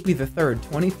Valhalla, Goopy the 3rd,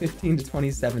 2015 to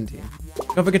 2017.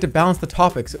 Don't forget to balance the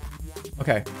topics.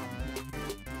 Okay.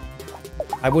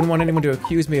 I wouldn't want anyone to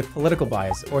accuse me of political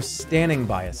bias or standing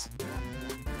bias.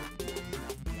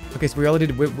 Okay, so we already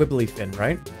did Wibbly Fin,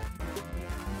 right?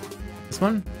 This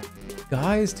one?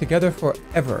 Guys, together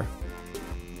forever.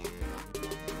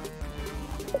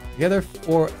 Together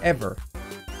forever.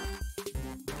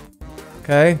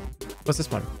 Okay. What's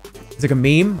this one? It's like a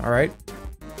meme, alright.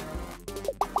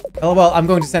 LOL, I'm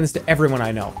going to send this to everyone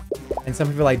I know. And some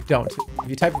people I don't. If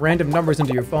you type random numbers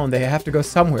into your phone, they have to go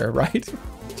somewhere, right?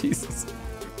 Jesus.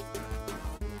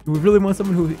 Do we really want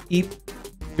someone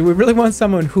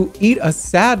who eat a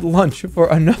sad lunch for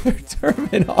another term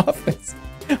in office?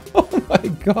 Oh my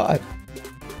god.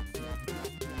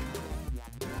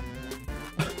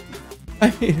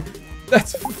 I mean,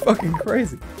 that's fucking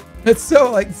crazy. That's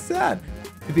so, like, sad.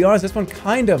 To be honest, this one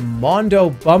kind of mondo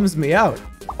bums me out.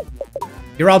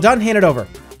 You're all done? Hand it over.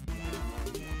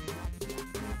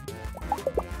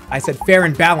 I said fair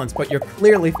and balanced, but you're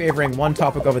clearly favoring one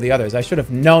topic over the others. I should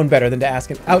have known better than to ask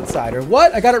an outsider.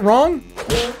 What? I got it wrong?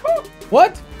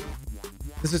 What?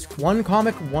 This is one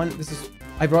comic, one... This is...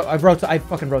 I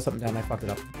fucking wrote something down. I fucked it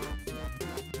up.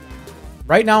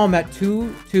 Right now, I'm at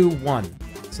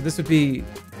 2-2-1. So this would be...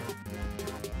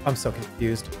 I'm so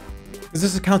confused. Does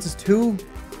this count as 2?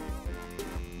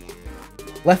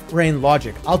 Left brain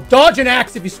logic. I'll dodge an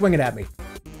axe if you swing it at me.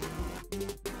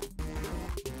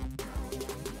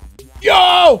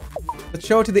 Yo! Let's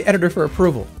show it to the editor for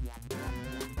approval.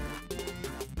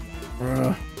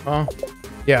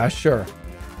 Yeah, sure.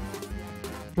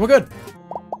 We're good.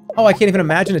 Oh, I can't even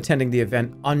imagine attending the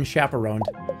event unchaperoned.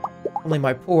 Only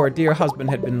my poor, dear husband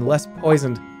had been less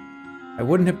poisoned. I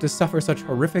wouldn't have to suffer such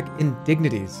horrific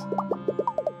indignities.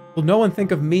 Will no one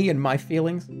think of me and my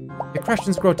feelings? Your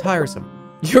questions grow tiresome.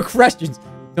 Your questions!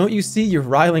 Don't you see you're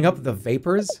riling up the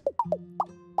vapors?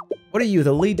 What are you,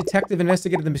 the lead detective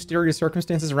investigating the mysterious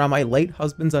circumstances around my late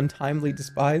husband's untimely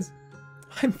despise?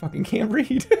 I fucking can't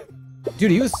read.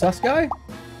 Dude, are you a sus guy?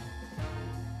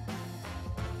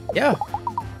 Yeah.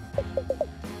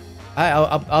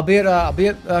 I'll be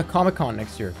at Comic-Con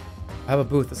next year. I have a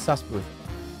booth, a sus booth.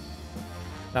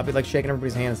 And I'll be like shaking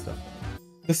everybody's hand and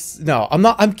stuff. No,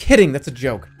 I'm kidding. That's a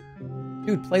joke.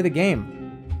 Dude, play the game.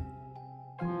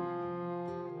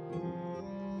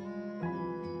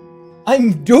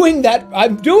 I'm doing that.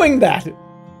 I'm doing that.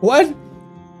 What?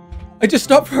 I just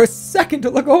stopped for a second to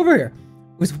look over here.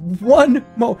 It was one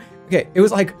okay, it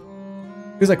was like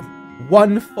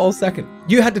 1 full second.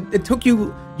 It took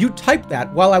you typed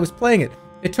that while I was playing it.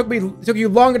 It took you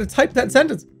longer to type that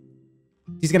sentence.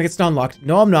 He's gonna get stun locked.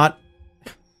 No, I'm not.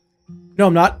 No,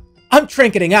 I'm not. I'm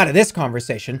trinketing out of this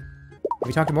conversation. Have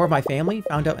you talked to more of my family?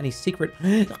 Found out any secret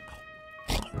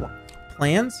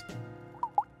plans?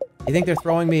 You think they're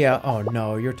throwing me a... Oh,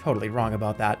 no, you're totally wrong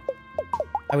about that.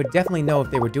 I would definitely know if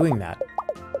they were doing that.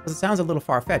 Because it sounds a little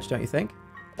far-fetched, don't you think?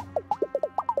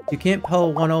 You can't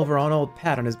pull one over on old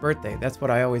Pat on his birthday. That's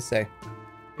what I always say.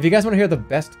 If you guys want to hear the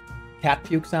best cat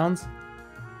puke sounds,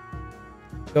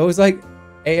 those, like,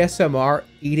 ASMR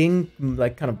eating,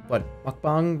 like, kind of, what,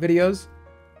 mukbang videos?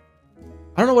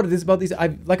 I don't know what it is about these.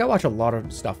 I watch a lot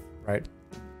of stuff, right?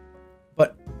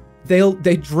 But they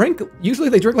drink... Usually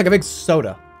they drink, like, a big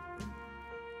soda.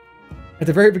 At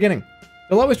the very beginning.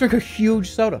 They'll always drink a huge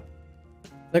soda.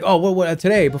 Like, oh, well,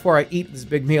 today, before I eat this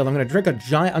big meal, I'm gonna drink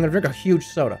a huge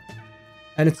soda.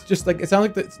 And it's just like, it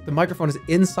sounds like the microphone is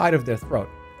inside of their throat.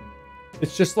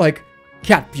 It's just like,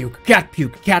 cat puke, cat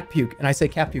puke, cat puke. And I say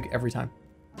cat puke every time.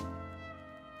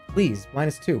 Please,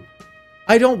 -2.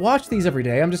 I don't watch these every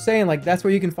day. I'm just saying, like, that's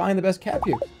where you can find the best cat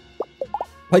puke.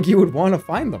 Like, you would want to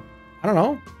find them. I don't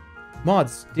know.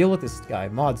 Mods, deal with this guy.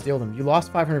 Mods, deal with him. You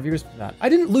lost 500 viewers from that. I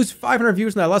didn't lose 500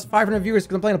 viewers from that. I lost 500 viewers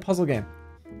because I'm playing a puzzle game.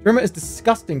 Jerma is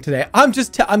disgusting today. I'm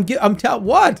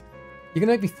what? You're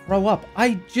gonna make me throw up.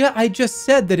 I just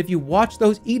said that if you watch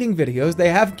those eating videos, they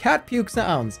have cat puke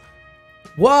sounds.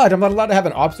 What? I'm not allowed to have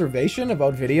an observation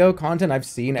about video content I've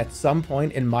seen at some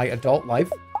point in my adult life?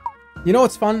 You know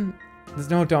what's fun? There's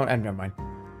no, don't, and never mind.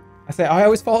 I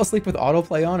always fall asleep with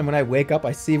autoplay on, and when I wake up,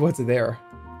 I see what's there.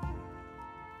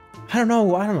 I don't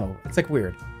know. It's like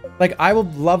weird. Like, I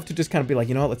would love to just kind of be like,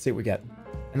 you know what, let's see what we get.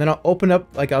 And then I'll open up,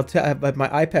 like, I'll have my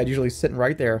iPad usually sitting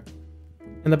right there,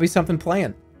 and there'll be something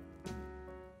playing.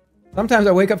 Sometimes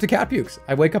I wake up to cat pukes.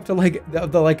 I wake up to, like,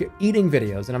 the like, eating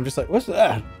videos, and I'm just like, what's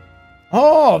that?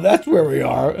 Oh, that's where we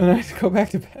are. And I go back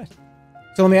to bed.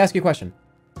 So let me ask you a question.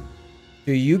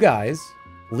 Do you guys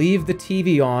leave the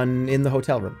TV on in the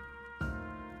hotel room?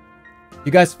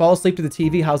 You guys fall asleep to the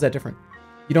TV? How's that different?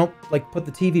 You don't, like, put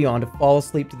the TV on to fall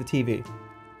asleep to the TV.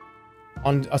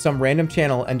 On some random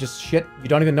channel and just shit. You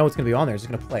don't even know what's going to be on there. It's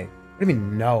just going to play. What do you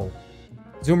mean, no?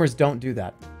 Zoomers don't do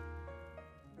that.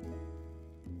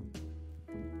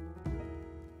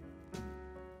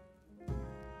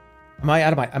 Am I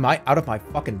out of my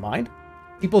fucking mind?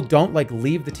 People don't, like,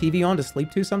 leave the TV on to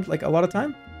sleep to like, a lot of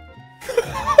time?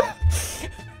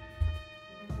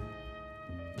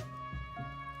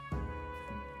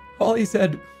 Holly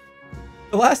said,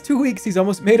 the last 2 weeks he's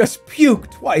almost made us puke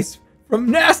twice from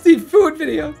nasty food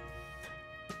videos.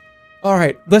 All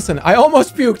right, listen, I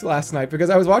almost puked last night because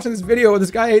I was watching this video where this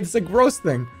guy ate this like gross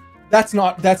thing. That's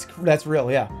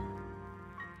real, yeah.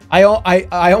 I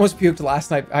almost puked last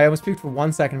night. I almost puked for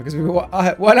 1 second because we were,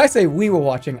 when I say we were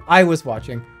watching, I was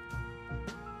watching.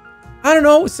 I don't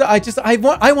know. So I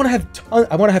want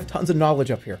to have tons of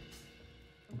knowledge up here.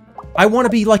 I want to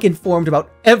be like informed about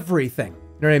everything.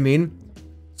 You know what I mean?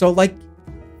 So like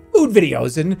food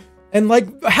videos and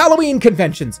like Halloween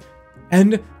conventions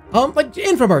and like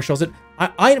infomercials, and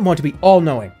I want to be all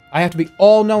knowing. I have to be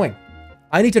all-knowing.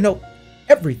 I need to know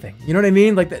everything. You know what I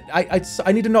mean? Like that.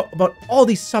 I need to know about all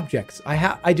these subjects.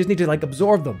 I just need to like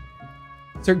absorb them.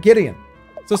 Sir Gideon.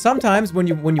 So sometimes when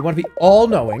you want to be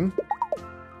all-knowing,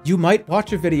 you might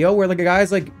watch a video where like a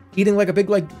guy's like eating like a big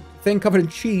like thing covered in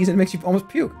cheese and it makes you almost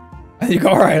puke. And you go,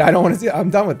 all right, I don't want to see it. I'm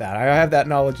done with that. I have that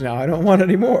knowledge now. I don't want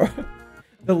any more.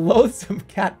 The loathsome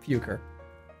cat puker.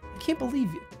 I can't believe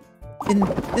it. In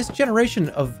this generation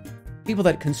of people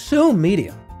that consume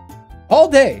media all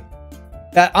day,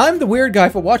 that I'm the weird guy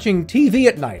for watching TV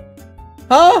at night.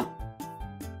 Huh?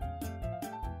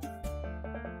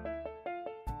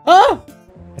 Huh?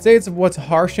 I say it's what's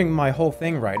harshing my whole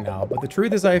thing right now, but the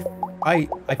truth is I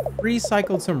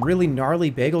free-cycled some really gnarly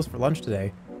bagels for lunch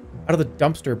today out of the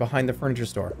dumpster behind the furniture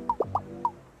store.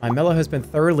 My mellow has been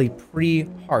thoroughly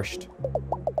pre-harshed.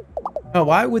 Oh,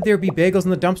 why would there be bagels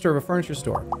in the dumpster of a furniture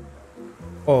store?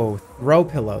 Oh, throw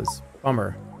pillows.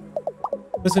 Bummer.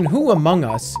 Listen, who among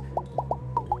us...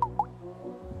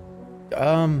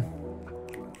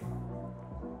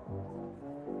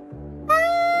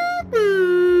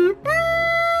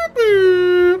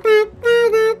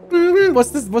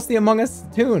 What's this? What's the Among Us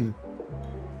tune?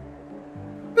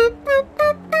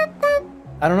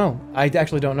 I don't know. I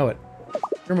actually don't know it.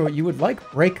 Remember, you would like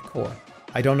breakcore.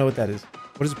 I don't know what that is.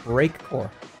 What is breakcore?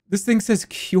 This thing says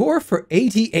cure for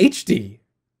ADHD.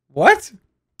 What?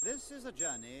 This is a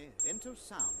journey into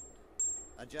sound.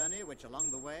 A journey which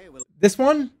along the way will... This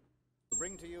one?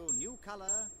 ...bring to you new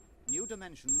color, new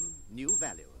dimension, new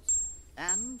values,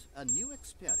 and a new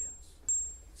experience.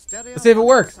 Stereo. Let's see if it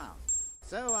works. Sound.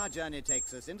 So our journey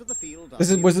takes us into the field of... Was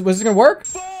this gonna work?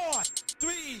 4,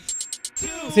 3, 2,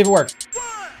 Let's see if it works.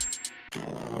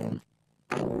 1.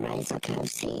 I'm Razor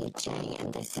Cheltie,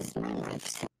 and this is my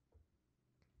life.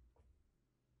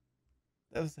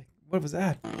 That was like, what was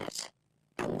that?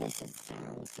 And this is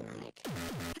sounds like.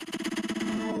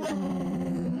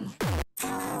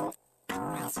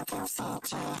 I'm Razor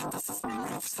Cheltie, and this is my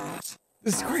life set.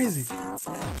 This is crazy. Sounds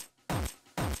like.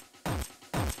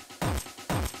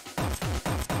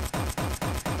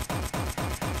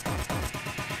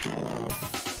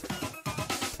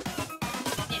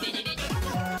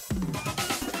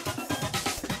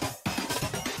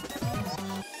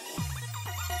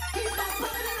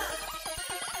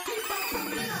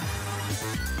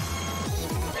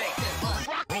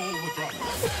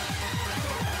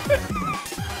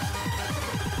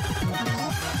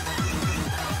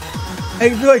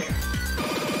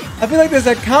 I feel like there's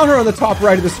a counter on the top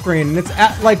right of the screen, and it's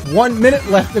at like 1 minute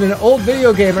left in an old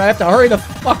video game, and I have to hurry the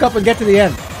fuck up and get to the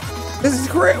end. This is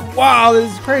crazy. Wow,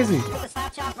 this is crazy.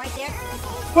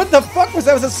 What the fuck was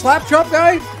that? Was a slap chop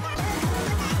guy?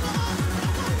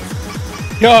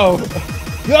 Go,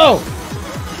 go.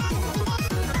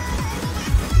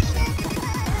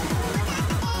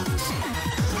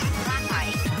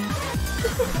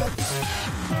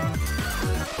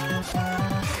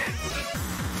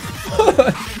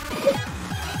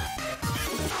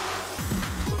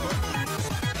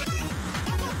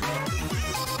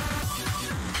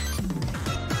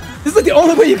 This is like the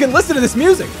only way you can listen to this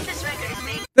music.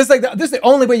 This is the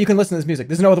only way you can listen to this music.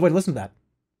 There's no other way to listen to that.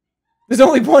 There's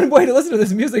only one way to listen to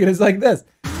this music, and it's like this.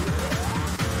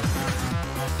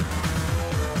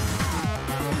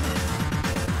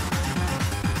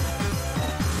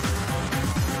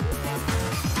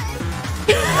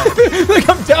 Like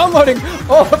I'm downloading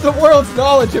all of the world's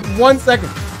knowledge in 1 second.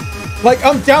 Like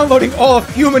I'm downloading all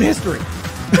of human history.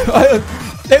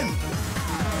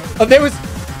 There were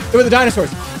the dinosaurs.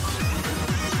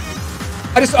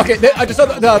 I just saw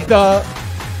the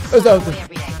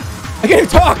I can't even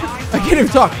talk. I can't even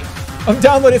talk. I'm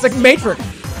downloading. It's like Matrix.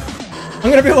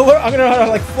 I'm gonna know how to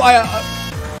like fly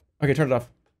up. Okay, turn it off.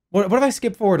 What if I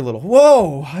skip forward a little?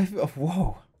 Whoa!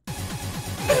 Whoa!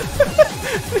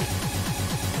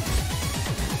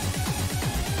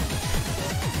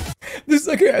 This is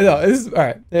like no. This is all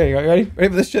right. There you go. Ready for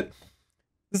this shit?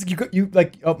 This is you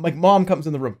like mom comes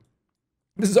in the room.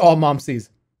 This is all mom sees.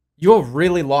 You're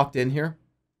really locked in here,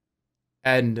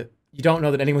 and you don't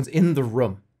know that anyone's in the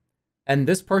room. And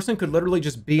this person could literally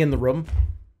just be in the room.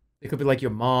 It could be like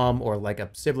your mom or like a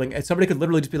sibling. And somebody could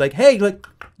literally just be like, "Hey, like,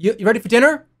 you ready for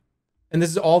dinner?" And this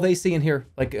is all they see and hear,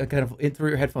 like kind of in through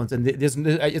your headphones. And it's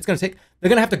gonna take. They're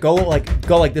gonna have to go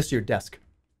like this to your desk.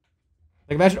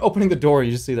 Like imagine opening the door, and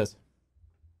you just see this.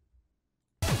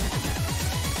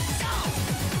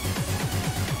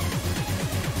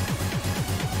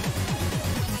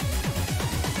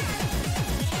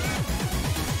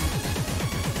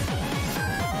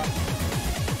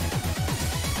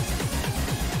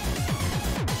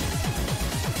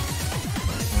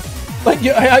 Like,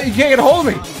 you can't get a hold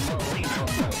of me.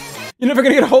 You're never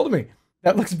gonna get a hold of me.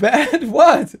 That looks bad.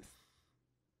 What?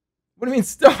 What do you mean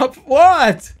stop?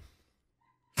 What?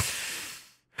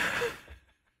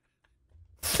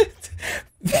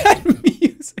 That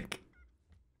music.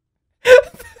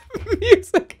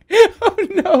 Music. Oh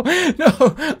no,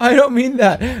 no, I don't mean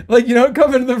that. Like, you don't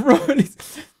come into the room and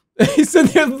he's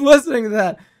sitting there listening to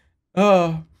that.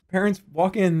 Oh, parents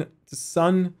walk in to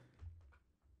son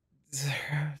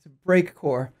to break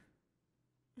core.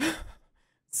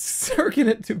 Circuit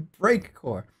it to break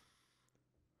core.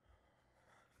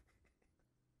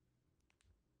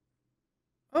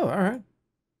 Oh, all right.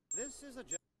 This is a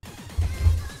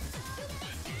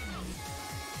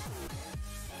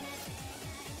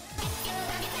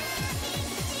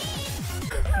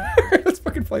Let's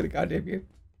fucking play the goddamn game.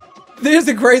 There's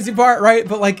the crazy part, right?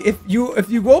 But like, if you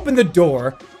open the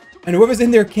door and whoever's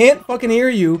in there can't fucking hear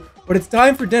you, but it's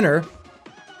time for dinner,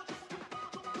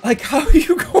 like, how are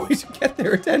you going to get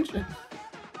their attention?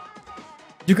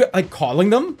 You got like calling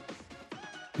them?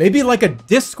 Maybe like a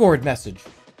Discord message,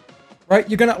 right?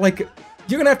 You're gonna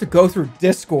have to go through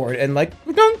Discord and like,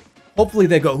 hopefully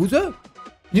they go, who's up?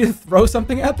 You need to throw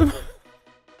something at them.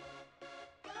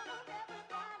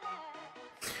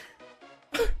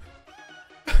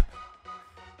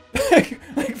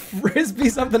 like frisbee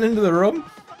something into the room,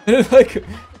 and it's like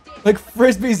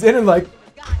frisbees in and like.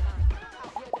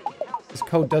 This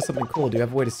code does something cool. Do you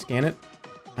have a way to scan it?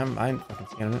 I'm fucking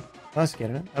scanning it. I'm not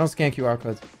scanning it. I don't scan QR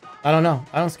codes. I don't know.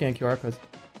 I don't scan QR codes.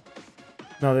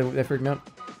 No, they freak me out.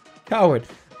 Coward.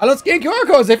 I don't scan QR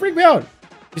codes. They freak me out.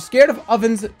 You're scared of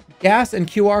ovens, gas, and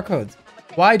QR codes.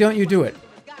 Why don't you do it?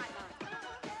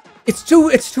 It's too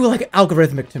like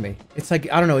algorithmic to me. It's like,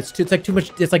 I don't know. It's like too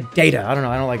much. It's like data. I don't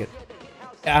know. I don't like it.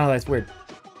 I don't know. It's weird.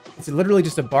 It's literally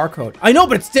just a barcode. I know,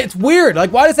 but it's weird.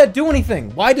 Like, why does that do anything?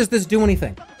 Why does this do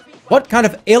anything? What kind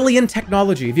of alien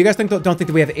technology? If you guys don't think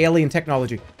that we have alien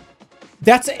technology,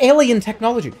 that's alien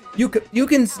technology. You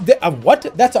can what?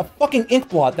 That's a fucking ink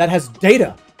blot that has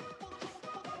data.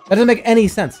 That doesn't make any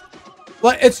sense.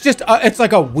 Well, it's just it's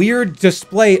like a weird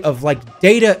display of like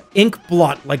data ink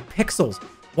blot, like pixels.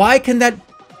 Why can that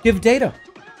give data?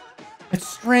 It's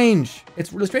strange.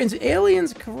 It's really strange.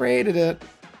 Aliens created it.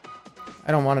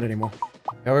 I don't want it anymore.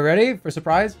 Are we ready for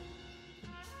surprise?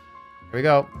 Here we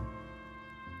go.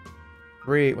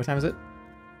 What time is it?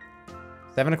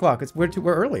 7 o'clock. We're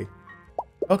early.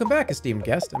 Welcome back, esteemed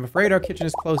guest. I'm afraid our kitchen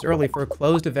is closed early for a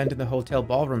closed event in the hotel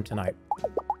ballroom tonight.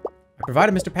 I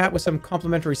provided Mr. Pat with some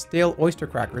complimentary stale oyster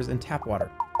crackers and tap water.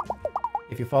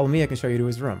 If you follow me, I can show you to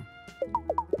his room.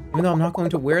 Even though I'm not going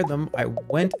to wear them, I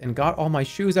went and got all my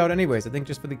shoes out anyways, I think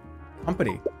just for the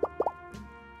company.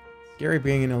 Scary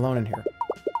being alone in here.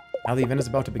 Now the event is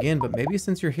about to begin, but maybe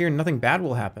since you're here, nothing bad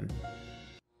will happen.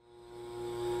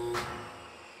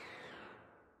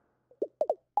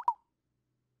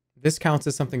 This counts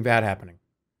as something bad happening.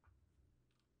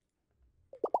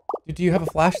 Do you have a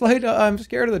flashlight? I'm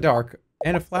scared of the dark.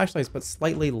 And a flashlight, but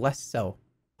slightly less so.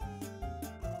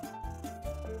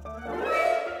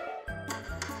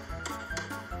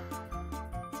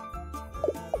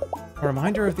 A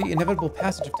reminder of the inevitable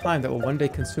passage of time that will one day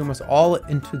consume us all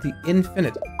into the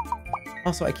infinite.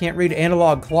 Also, I can't read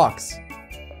analog clocks.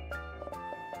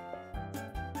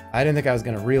 I didn't think I was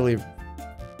gonna really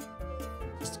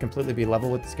just completely be level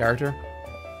with this character,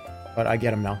 but I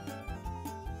get him now.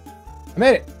 I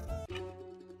made it!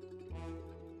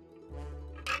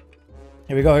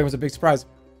 Here we go, here was a big surprise.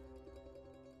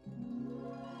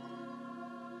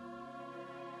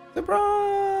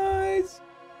 Surprise!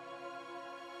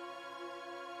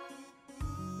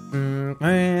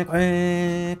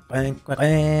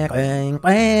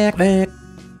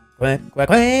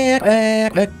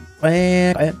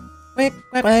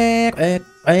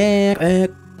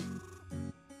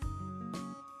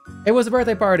 It was a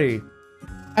birthday party.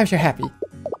 I'm sure happy.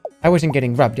 I wasn't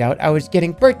getting rubbed out, I was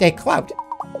getting birthday clout.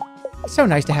 It's so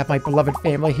nice to have my beloved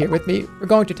family here with me. We're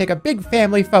going to take a big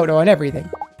family photo and everything.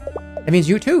 That means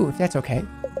you too, if that's okay.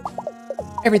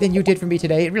 Everything you did for me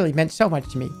today, it really meant so much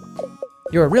to me.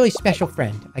 You're a really special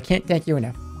friend. I can't thank you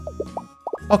enough.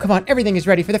 Oh, come on, everything is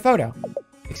ready for the photo.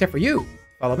 Except for you.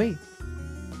 Follow me.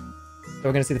 So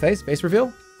we're gonna see the face? Face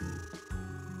reveal?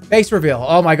 Face reveal.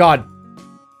 Oh my god.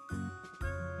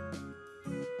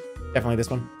 Definitely this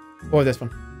one. Or this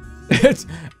one. it's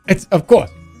of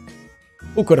course.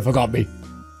 Who could have forgot me?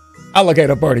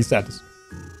 Alligator Birdie Sanders.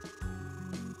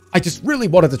 I just really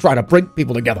wanted to try to bring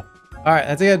people together. Alright,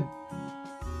 that's it.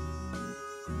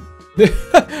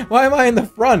 Why am I in the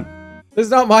front? This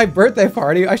is not my birthday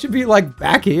party. I should be like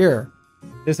back here.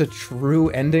 There's a true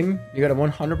ending. You gotta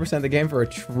 100% the game for a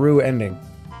true ending.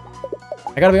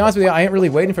 I gotta be honest with you, I ain't really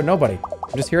waiting for nobody.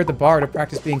 I'm just here at the bar to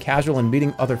practice being casual and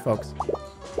meeting other folks.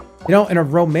 You know, in a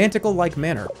romantical-like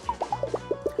manner.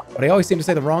 But I always seem to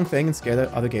say the wrong thing and scare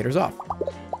the other gators off.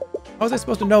 How was I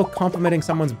supposed to know complimenting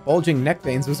someone's bulging neck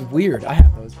veins was weird? I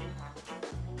have those. They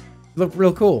look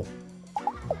real cool.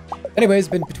 Anyways,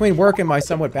 between work and my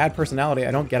somewhat bad personality,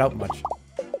 I don't get out much.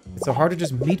 It's so hard to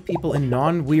just meet people in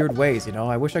non-weird ways, you know?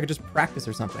 I wish I could just practice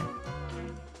or something.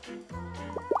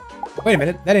 Wait a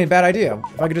minute, that ain't a bad idea.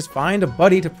 If I could just find a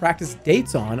buddy to practice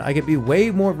dates on, I could be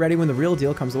way more ready when the real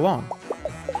deal comes along.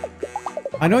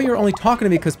 I know you're only talking to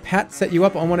me because Pat set you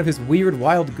up on one of his weird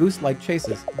wild goose-like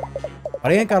chases.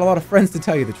 But I ain't got a lot of friends to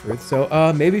tell you the truth,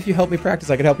 so maybe if you help me practice,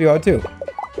 I could help you out too.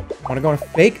 I want to go on a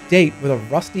fake date with a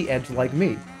rusty edge like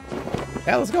me.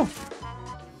 Yeah, let's go.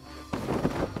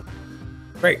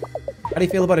 Great. How do you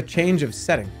feel about a change of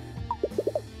setting?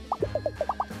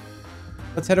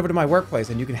 Let's head over to my workplace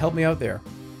and you can help me out there.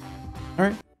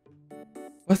 Alright.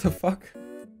 What the fuck?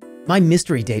 My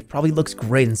mystery date probably looks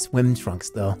great in swim trunks,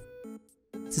 though.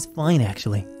 This is fine,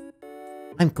 actually.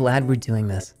 I'm glad we're doing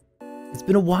this. It's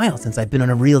been a while since I've been on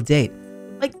a real date.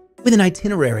 Like, with an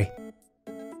itinerary.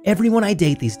 Everyone I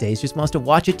date these days just wants to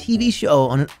watch a TV show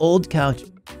on an old couch.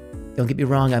 Don't get me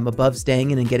wrong, I'm above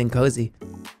staying in and getting cozy.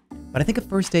 But I think a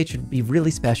first date should be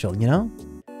really special, you know?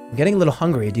 I'm getting a little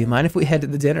hungry. Do you mind if we head to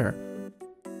the dinner?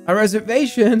 A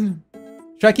reservation!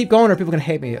 Should I keep going or are people gonna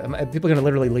hate me? People are gonna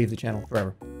literally leave the channel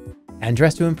forever. And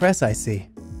dressed to impress, I see.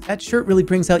 That shirt really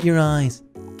brings out your eyes.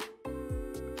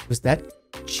 Was that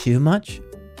too much?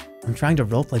 I'm trying to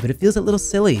roleplay, but it feels a little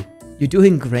silly. You're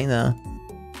doing great though.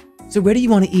 So where do you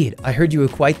want to eat? I heard you were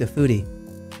quite the foodie.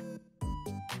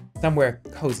 Somewhere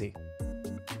cozy.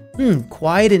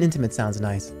 Quiet and intimate sounds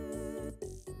nice.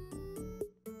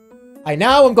 I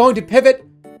now am going to pivot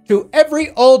to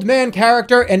every old man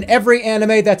character in every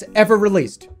anime that's ever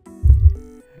released.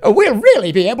 We'll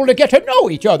really be able to get to know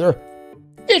each other.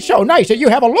 It's so nice that you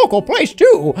have a local place,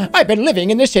 too. I've been living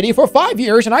in this city for 5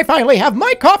 years, and I finally have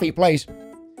my coffee place.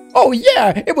 Oh,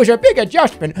 yeah, it was a big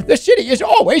adjustment. The city is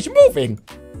always moving.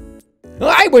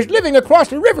 I was living across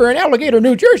the river in Alligator,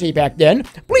 New Jersey back then.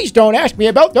 Please don't ask me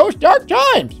about those dark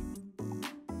times.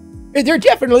 There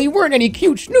definitely weren't any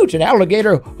cute snoots in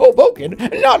Alligator, Hoboken.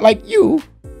 Not like you.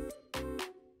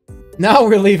 Now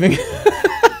we're leaving.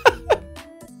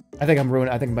 I think I'm ruined.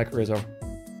 I think my career's over.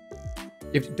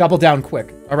 You have to double down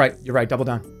quick. All right, you're right. Double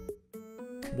down.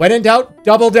 When in doubt,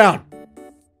 double down.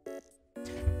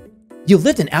 You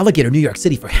lived in Alligator, New York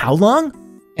City for how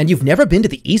long? And you've never been to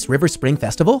the East River Spring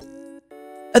Festival?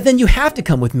 Then you have to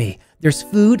come with me. There's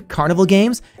food, carnival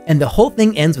games, and the whole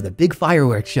thing ends with a big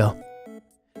fireworks show.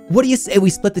 What do you say we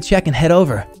split the check and head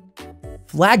over?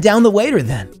 Flag down the waiter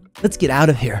then. Let's get out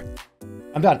of here.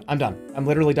 I'm done. I'm done. I'm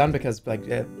literally done because, like,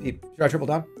 should I triple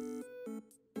down?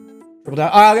 Triple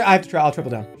down? Oh, I have to try. I'll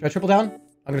triple down. Should I triple down?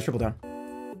 I'm gonna triple down.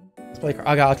 Let's play.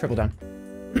 I'll triple down.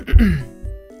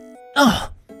 Oh,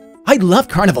 I love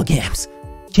carnival games.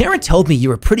 Karen told me you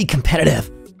were pretty competitive.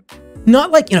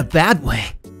 Not like in a bad way.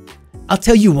 I'll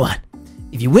tell you what,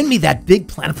 if you win me that big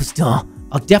platypus doll,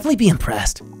 I'll definitely be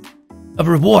impressed. A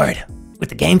reward with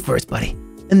the game first, buddy,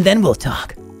 and then we'll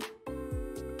talk. I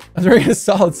was wearing a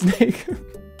solid snake.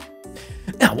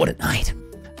 Now, what a night.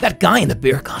 That guy in the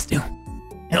bear costume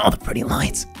and all the pretty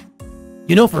lights.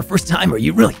 You know, for a first timer,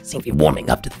 you really seem to be warming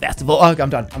up to the festival. Oh, I'm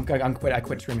done. I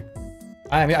quit streaming.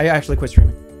 I actually quit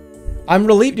streaming. I'm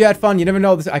relieved you had fun. You never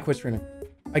know this. I quit streaming.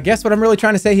 I guess what I'm really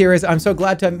trying to say here is I'm so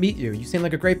glad to meet you. You seem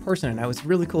like a great person, and I was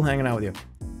really cool hanging out with you.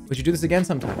 We should do this again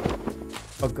sometime.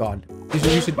 Oh God,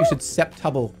 you should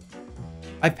septubble.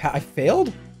 I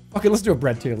failed? Okay, let's do a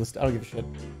bread tier list. I don't give a shit.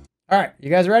 All right, you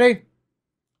guys ready?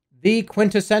 The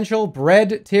quintessential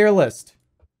bread tier list.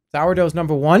 Sourdough's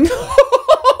number 1.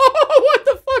 What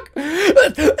the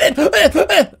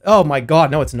fuck? Oh my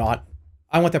God, no, it's not.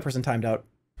 I want that person timed out.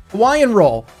 Hawaiian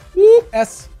roll. Woo,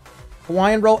 S.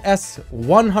 Hawaiian roll S,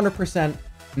 100%.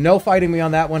 No fighting me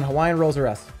on that one. Hawaiian rolls are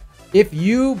S. If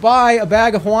you buy a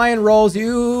bag of Hawaiian rolls,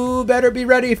 you better be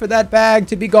ready for that bag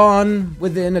to be gone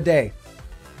within a day.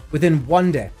 Within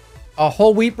 1 day. A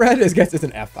whole wheat bread is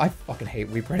an F. I fucking hate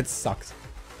wheat bread. It sucks.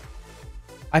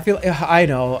 I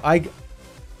know.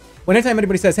 Anytime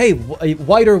anybody says, hey,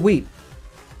 white or wheat,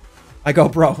 I go,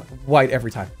 bro, white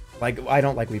every time. Like, I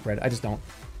don't like wheat bread. I just don't.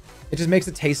 It just makes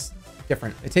it taste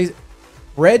different.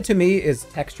 Bread to me is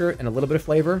texture and a little bit of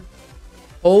flavor.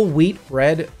 Whole wheat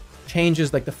bread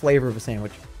changes like the flavor of a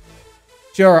sandwich.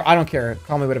 Sure, I don't care.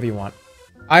 Call me whatever you want.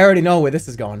 I already know where this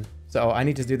is going, so I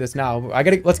need to do this now.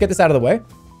 Let's get this out of the way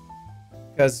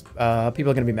because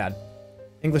people are gonna be mad.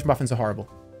 English muffins are horrible.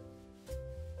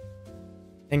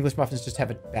 English muffins just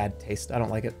have a bad taste. I don't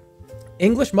like it.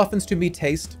 English muffins to me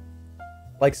taste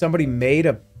like somebody made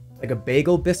a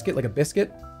bagel biscuit, like a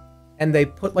biscuit, and they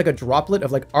put like a droplet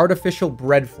of like artificial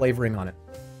bread flavoring on it.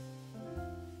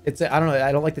 I don't know,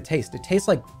 I don't like the taste. It tastes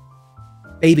like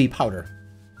baby powder.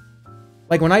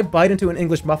 Like when I bite into an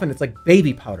English muffin, it's like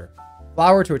baby powder.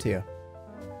 Flour tortilla.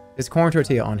 Is corn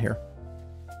tortilla on here?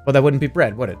 Well, that wouldn't be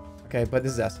bread, would it? Okay, but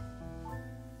this is S.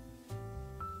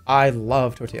 I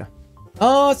love tortilla.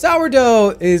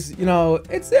 Sourdough is, you know,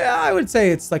 it's, I would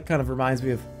say it's like kind of reminds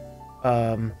me of,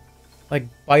 like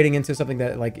biting into something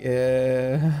that like,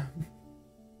 you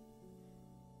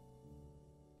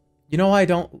know why I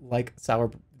don't like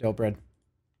sourdough bread?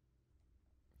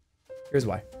 Here's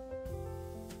why.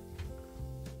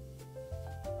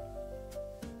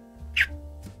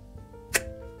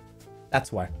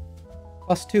 That's why.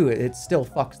 +2, it still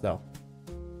fucks though.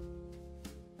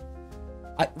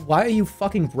 Why are you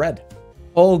fucking bread?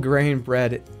 Whole grain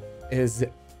bread is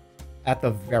at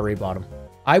the very bottom.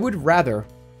 I would rather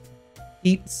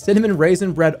eat cinnamon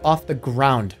raisin bread off the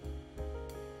ground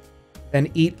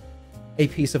than eat a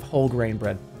piece of whole grain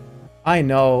bread. I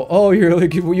know. Oh, you're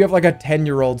like, you have like a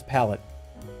 10-year-old's palate.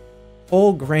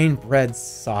 Whole grain bread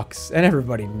sucks, and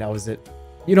everybody knows it.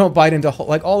 You don't bite into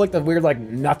like all like the weird like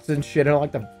nuts and shit. I don't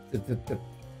like the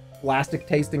plastic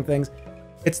tasting things.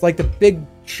 It's like the big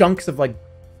chunks of like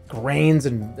grains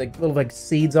and like little like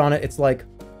seeds on it. It's like,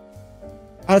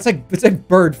 oh, it's like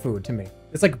bird food to me.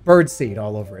 It's like bird seed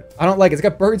all over it. I don't like it. It's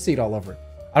got bird seed all over it.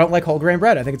 I don't like whole grain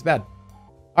bread. I think it's bad.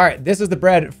 All right, this is the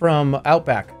bread from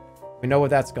Outback. We know where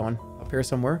that's going. Up here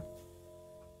somewhere.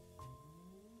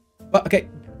 But okay,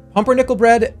 pumpernickel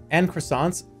bread and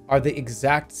croissants are the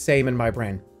exact same in my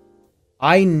brain.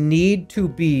 I need to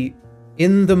be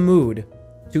in the mood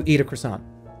to eat a croissant.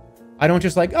 I don't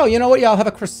just like, oh, you know what? Yeah, I'll have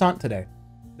a croissant today.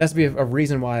 That's to be a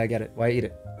reason why I get it, why I eat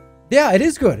it. Yeah, it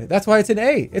is good. That's why it's an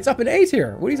A. It's up in A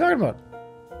tier. What are you talking about?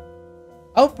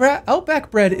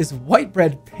 Outback bread is white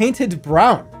bread painted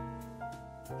brown.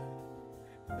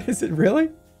 Is it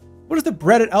really? What is the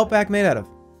bread at Outback made out of?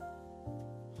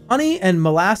 Honey and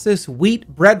molasses wheat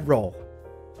bread roll.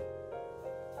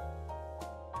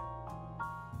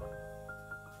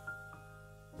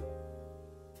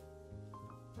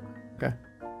 Okay.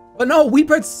 But no, wheat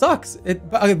bread sucks.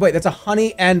 Okay, wait, that's a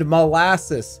honey and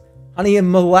molasses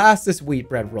wheat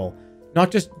bread roll.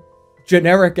 Not just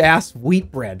generic ass wheat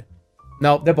bread.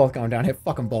 No, they're both going down here.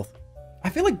 Fuck them both. I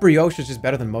feel like brioche is just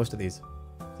better than most of these.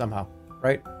 Somehow.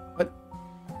 Right? But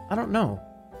I don't know.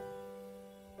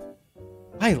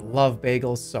 I love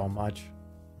bagels so much.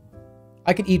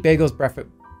 I could eat bagels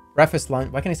breakfast,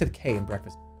 lunch. Why can't I say the K in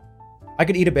breakfast? I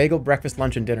could eat a bagel breakfast,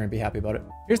 lunch, and dinner and be happy about it.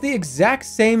 Here's the exact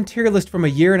same tier list from a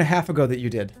year and a half ago that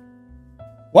you did.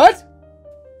 What?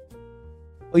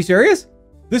 Are you serious?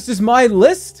 This is my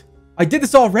list? I did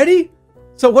this already?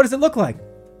 So what does it look like?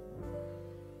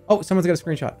 Oh, someone's got a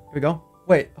screenshot. Here we go.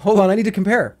 Wait, hold on. I need to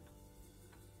compare.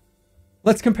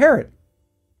 Let's compare it.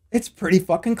 It's pretty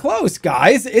fucking close,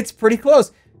 guys. It's pretty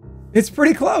close. It's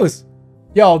pretty close.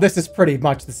 Yo, this is pretty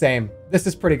much the same. This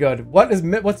is pretty good. What's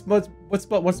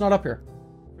not up here?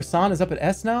 Croissant is up at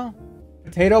S now.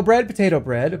 Potato bread. Pretzel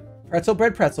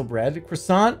bread.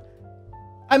 Croissant.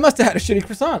 I must have had a shitty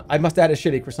croissant.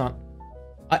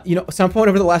 You know, at some point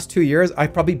over the last 2 years, I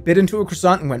probably bit into a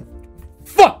croissant and went,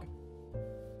 fuck!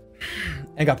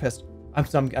 And got pissed.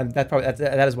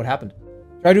 That is what happened.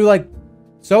 Should I do like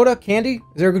soda, candy?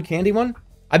 Is there a good candy one?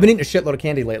 I've been eating a shitload of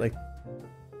candy lately.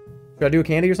 Should I do a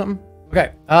candy or something?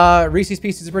 Okay, Reese's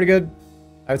Pieces are pretty good.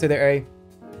 I would say they're A.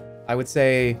 I would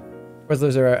say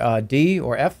Twizzlers are D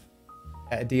or F.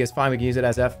 D is fine, we can use it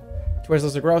as F.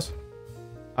 Twizzlers are gross.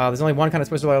 There's only one kind of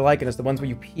Twizzler I like, and it's the ones where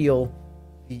you peel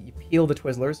the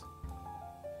Twizzlers.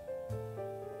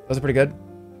 Those are pretty good.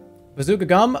 Bazooka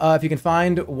Gum, if you can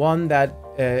find one that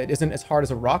isn't as hard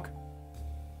as a rock,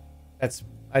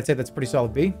 I'd say that's pretty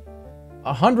solid B.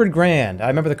 100 grand. I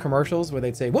remember the commercials where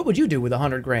they'd say, what would you do with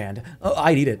 100 grand? Oh,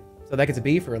 I'd eat it. So that gets a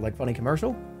B for like funny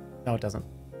commercial? No, it doesn't.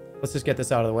 Let's just get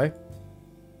this out of the way.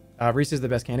 Reese's is the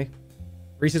best candy.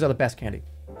 Reese's are the best candy.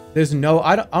 There's no,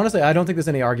 honestly, I don't think there's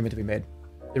any argument to be made.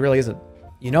 There really isn't.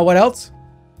 You know what else?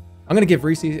 I'm going to give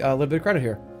Reese's a little bit of credit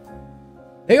here.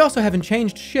 They also haven't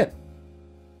changed shit.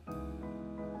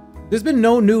 There's been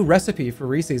no new recipe for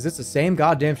Reese's. It's the same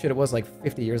goddamn shit it was like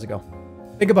 50 years ago.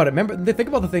 Think about it. Think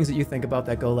about the things that you think about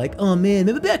that go like, oh man,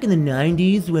 remember back in the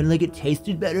 90s when like it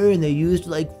tasted better and they used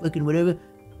like fucking whatever?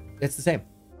 It's the same.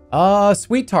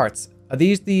 Sweet tarts. Are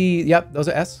these the, yep, those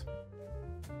are S.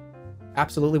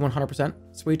 Absolutely 100%.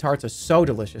 Sweet tarts are so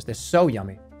delicious. They're so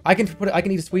yummy. I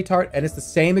can eat a sweet tart and it's the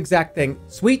same exact thing.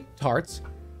 Sweet tarts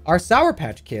are Sour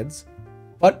Patch Kids,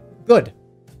 but good.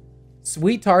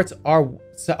 Sweet Tarts are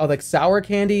like sour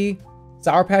candy,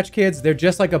 Sour Patch Kids. They're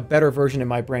just like a better version in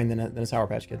my brain than a Sour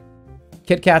Patch Kid.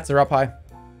 Kit Kats are up high.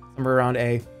 Somewhere around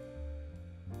A.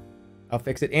 I'll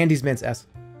fix it. Andes Mints, S.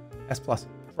 S+.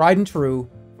 Tried and true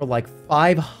for like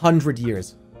 500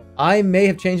 years. I may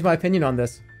have changed my opinion on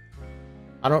this.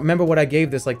 I don't remember what I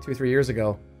gave this like 2 or 3 years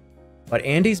ago. But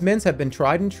Andes Mints have been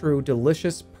tried and true,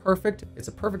 delicious, perfect. It's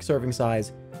a perfect serving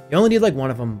size. You only need like one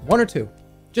of them. 1 or 2.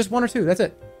 Just 1 or 2. That's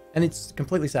it. And it's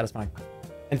completely satisfying.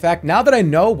 In fact, now that I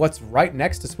know what's right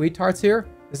next to Sweet Tarts here,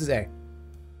 this is A.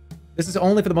 This is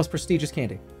only for the most prestigious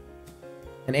candy.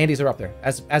 And Andes are up there.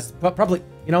 As probably,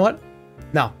 you know what?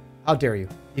 No. How dare you?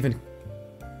 Even...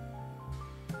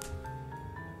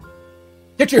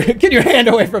 Get your hand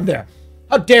away from there.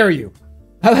 How dare you?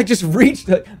 I like just reached,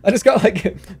 I just got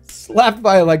like slapped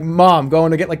by like mom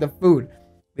going to get like the food.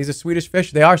 These are Swedish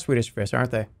fish. They are Swedish fish,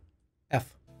 aren't they?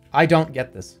 F. I don't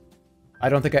get this. I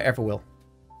don't think I ever will.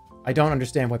 I don't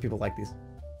understand why people like these.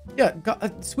 Yeah,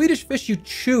 Swedish fish you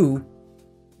chew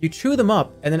them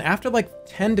up, and then after like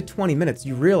 10 to 20 minutes,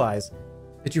 you realize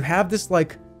that you have this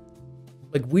like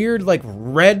weird like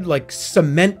red like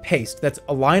cement paste that's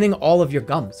aligning all of your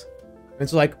gums. And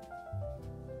it's like,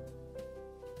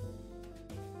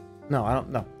 no, I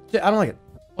don't like it.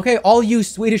 Okay, all you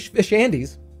Swedish fish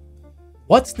Andes,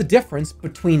 what's the difference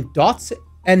between dots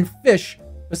and fish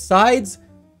besides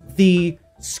the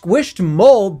squished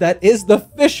mold that is the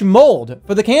fish mold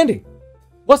for the candy?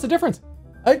 What's the difference?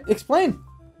 Explain.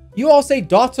 You all say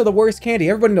dots are the worst candy.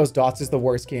 Everybody knows dots is the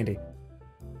worst candy.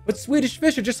 But Swedish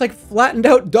fish are just like flattened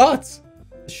out dots.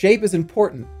 The shape is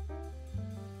important.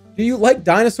 Do you like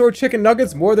dinosaur chicken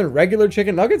nuggets more than regular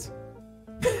chicken nuggets?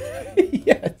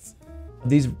 Yes. Are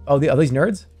these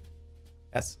nerds?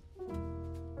 S.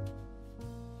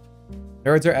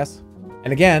 Nerds are S.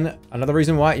 And again, another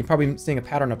reason why you're probably seeing a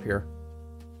pattern up here.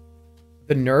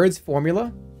 The nerds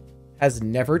formula has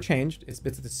never changed. It's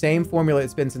the same formula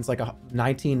it's been since like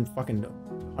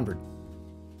 1900.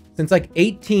 Since like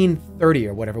 1830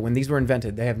 or whatever, when these were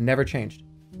invented, they have never changed.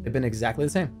 They've been exactly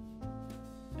the same.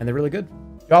 And they're really good.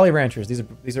 Jolly Ranchers,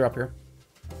 these are up here.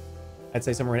 I'd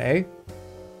say somewhere in A.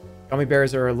 Gummy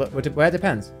bears are, well, it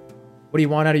depends. What do you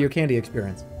want out of your candy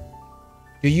experience?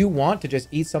 Do you want to just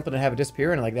eat something and have it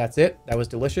disappear and like, that's it, that was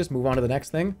delicious, move on to the next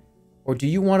thing? Or do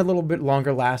you want a little bit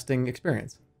longer lasting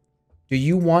experience? Do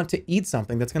you want to eat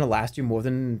something that's going to last you more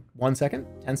than 1 second,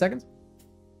 10 seconds?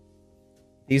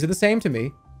 These are the same to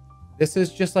me. This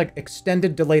is just like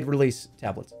extended delayed release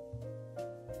tablets.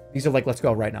 These are like, let's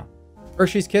go right now.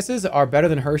 Hershey's Kisses are better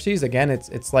than Hershey's. Again,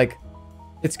 it's like,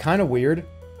 it's kind of weird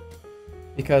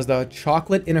because the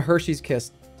chocolate in a Hershey's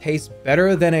Kiss tastes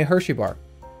better than a Hershey bar.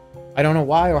 I don't know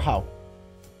why or how.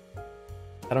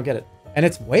 I don't get it. And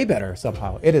it's way better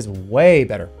somehow. It is way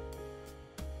better.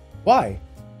 Why?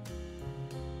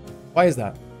 Why is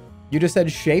that? You just said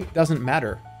shape doesn't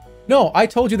matter. No, I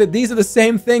told you that these are the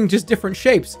same thing, just different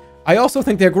shapes. I also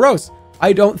think they're gross.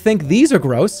 I don't think these are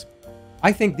gross.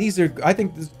 I think this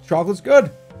chocolate's good.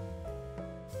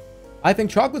 I think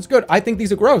chocolate's good. I think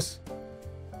these are gross.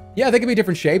 Yeah, they can be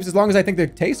different shapes as long as I think they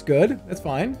taste good. That's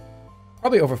fine.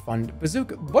 Probably overfund.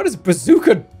 Bazooka. What is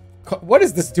Bazooka? What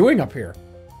is this doing up here?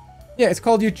 Yeah, it's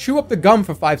called you chew up the gum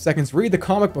for 5 seconds, read the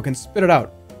comic book, and spit it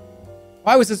out.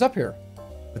 Why was this up here?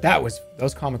 But that was,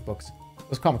 those comic books.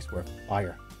 Those comics were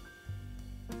fire.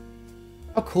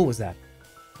 How cool was that?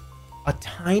 A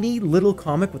tiny little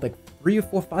comic with like 3 or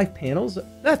 4, 5 panels?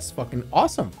 That's fucking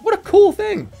awesome. What a cool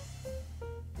thing.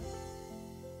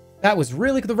 That was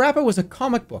really, the wrapper was a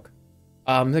comic book.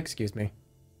 Excuse me.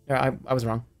 Yeah, I was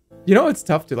wrong. You know, it's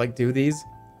tough to like do these.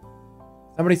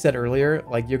 Somebody said earlier,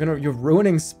 like you're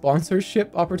ruining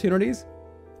sponsorship opportunities.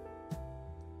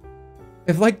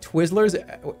 If like Twizzlers,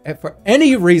 for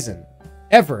any reason,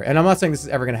 ever, and I'm not saying this is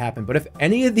ever gonna happen, but if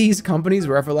any of these companies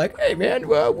were ever like, hey man,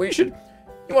 well, you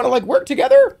wanna like work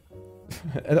together?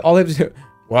 And all they have to do,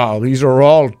 wow, these are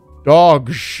all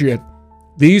dog shit.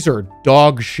 These are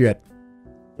dog shit.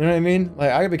 You know what I mean?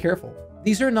 Like, I gotta be careful.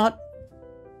 These are not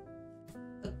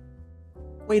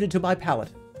weighted to my palate.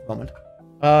 Moment.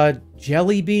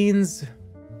 Jelly beans.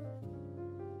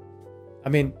 I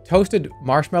mean, toasted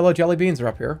marshmallow jelly beans are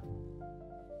up here.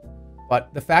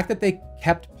 But the fact that they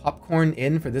kept popcorn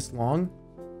in for this long,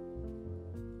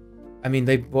 I mean,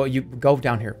 you go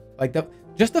down here. Like,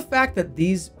 just the fact that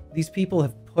these people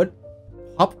have put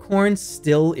popcorn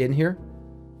still in here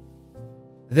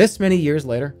this many years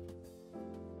later.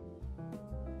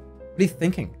 What are you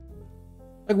thinking?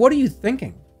 Like, what are you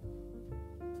thinking?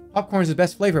 Popcorn's the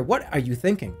best flavor. What are you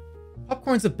thinking?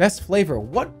 Popcorn's the best flavor.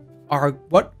 What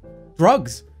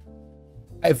drugs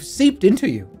have seeped into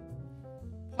you?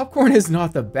 Popcorn is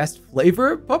not the best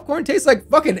flavor. Popcorn tastes like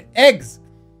fucking eggs.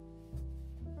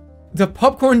 The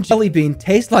popcorn jelly bean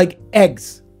tastes like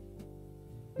eggs.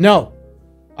 No.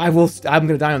 I'm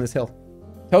gonna die on this hill.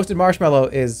 Toasted marshmallow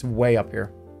is way up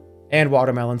here. And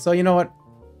watermelon. So you know what?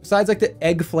 Besides like the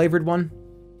egg flavored one,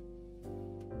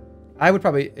 I would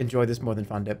probably enjoy this more than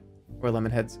Fun Dip or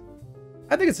Lemon Heads.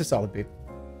 I think it's a solid B.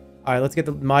 All right, let's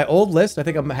get my old list. I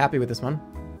think I'm happy with this one.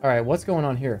 All right, what's going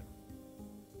on here?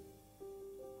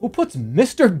 Who puts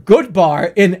Mr.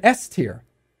 Goodbar in S tier?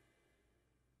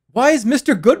 Why is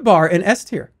Mr. Goodbar in S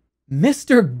tier?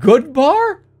 Mr.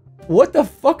 Goodbar? What the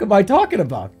fuck am I talking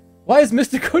about? Why is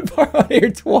Mr. Goodbar on here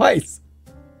twice?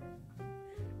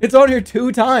 It's on here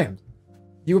 2 times.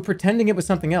 You were pretending it was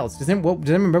something else. Does anyone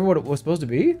remember what it was supposed to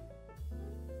be?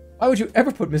 Why would you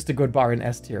ever put Mr. Goodbar in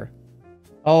S tier?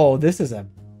 Oh, this is an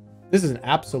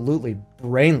absolutely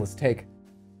brainless take.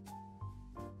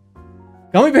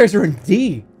 Gummy bears are in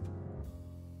D.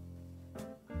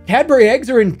 Cadbury eggs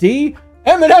are in D.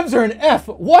 M&M's are in F.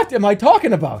 What am I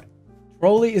talking about?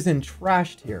 Trolley is in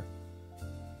trash tier.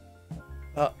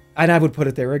 And I would put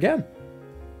it there again.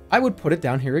 I would put it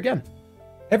down here again.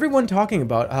 Everyone talking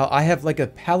about how I have like a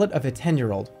palate of a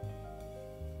 10-year-old.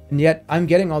 And yet I'm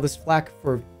getting all this flack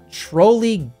for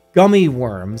Trolley gummy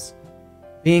worms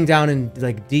being down in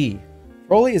like D.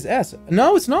 Trolley is S.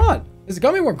 No, it's not. It's a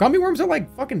gummy worm. Gummy worms are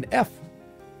like fucking F.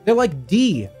 They're like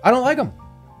D. I don't like them.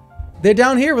 They're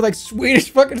down here with like Swedish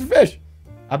fucking fish.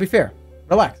 I'll be fair.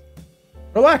 Relax.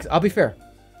 Relax. I'll be fair.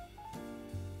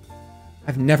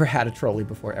 I've never had a trolley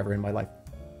before ever in my life.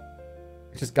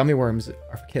 It's just gummy worms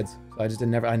are for kids. So I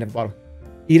never bought them.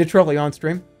 Eat a trolley on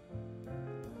stream.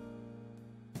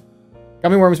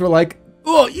 Gummy worms were like,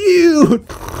 oh, ew!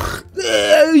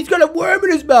 He's got a worm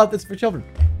in his mouth. That's for children.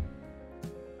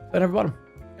 I never bought them.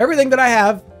 Everything that I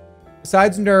have,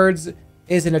 besides nerds,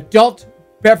 is an adult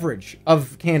beverage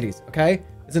of candies, okay?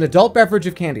 It's an adult beverage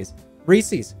of candies.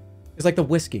 Reese's is like the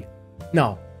whiskey.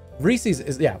 No. Reese's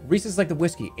is like the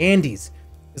whiskey. Andes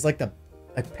is like the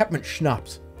peppermint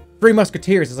schnapps. Three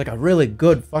Musketeers is like a really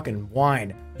good fucking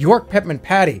wine. York peppermint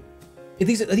patty.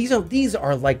 These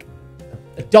are like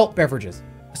adult beverages.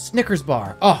 A Snickers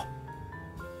bar. Oh,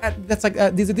 that's like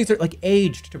these are like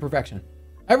aged to perfection.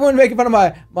 Everyone making fun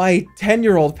of my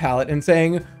 10-year-old palate and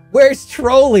saying, "Where's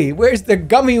Trolley? Where's the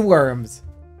gummy worms?"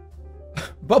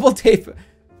 Bubble tape.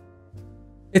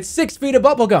 It's 6 feet of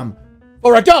bubble gum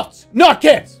for adults, not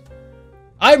kids.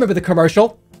 I remember the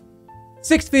commercial.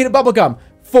 6 feet of bubble gum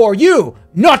for you,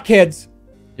 not kids.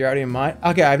 You're already in mine.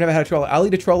 Okay, I've never had a trolley. I'll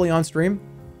eat a trolley on stream,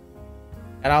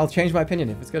 and I'll change my opinion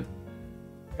if it's good.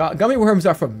 Gummy worms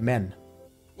are for men.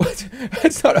 What?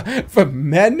 It's not for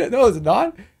men? No, it's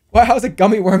not. Why? How's a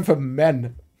gummy worm for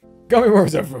men? Gummy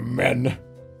worms are for men.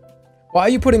 Why are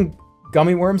you putting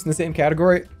gummy worms in the same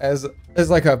category as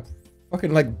like a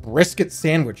fucking like brisket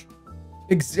sandwich?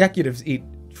 Executives eat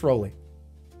trolley.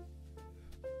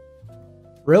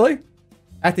 Really?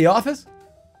 At the office?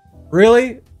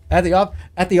 Really? At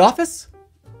the office?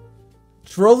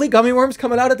 Trolley gummy worms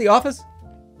coming out at the office?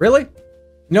 Really?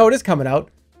 No, it is coming out.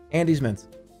 Andy's Mints.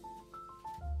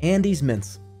 Andy's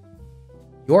Mints.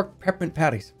 York peppermint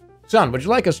patties. Son, would you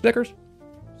like a Snickers?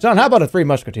 Son, how about a Three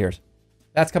Musketeers?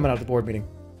 That's coming out at the board meeting.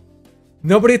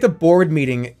 Nobody at the board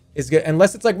meeting is good,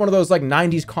 unless it's like one of those like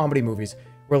 90s comedy movies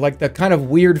where like the kind of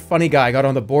weird funny guy got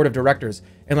on the board of directors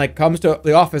and like comes to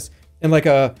the office in like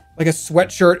a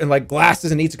sweatshirt and like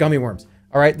glasses and eats gummy worms.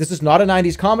 All right, this is not a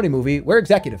 90s comedy movie. We're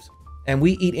executives and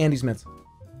we eat Andy's Mints.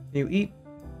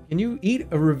 Can you eat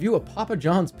a review of Papa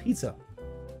John's pizza?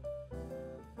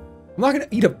 I'm not gonna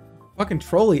eat a fucking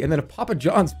trolley and then a Papa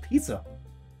John's pizza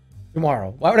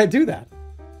tomorrow. Why would I do that?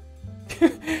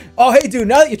 Oh, hey, dude,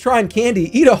 now that you're trying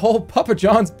candy, eat a whole Papa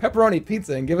John's pepperoni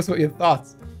pizza and give us what your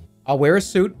thoughts. I'll wear a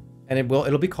suit and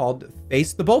it'll be called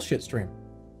Face the Bullshit Stream.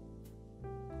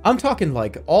 I'm talking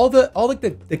like all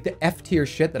the F tier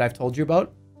shit that I've told you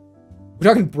about. We're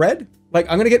talking bread. Like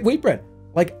I'm gonna get wheat bread.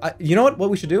 Like you know what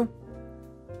we should do?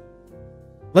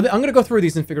 I'm gonna go through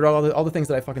these and figure out all the things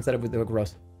that I fucking said that were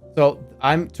gross. So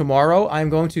tomorrow I'm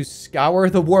going to scour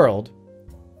the world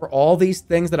for all these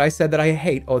things that I said that I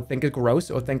hate or think is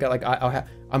gross or think like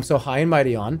I'm so high and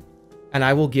mighty on, and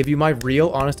I will give you my real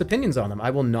honest opinions on them. I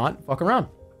will not fuck around.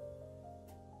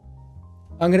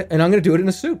 I'm gonna do it in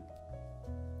a suit.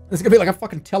 This is gonna be like a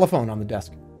fucking telephone on the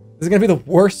desk. This is gonna be the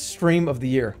worst stream of the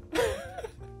year.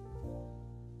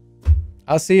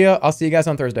 I'll see you guys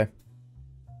on Thursday.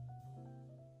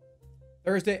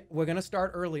 We're gonna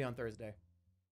start early on Thursday.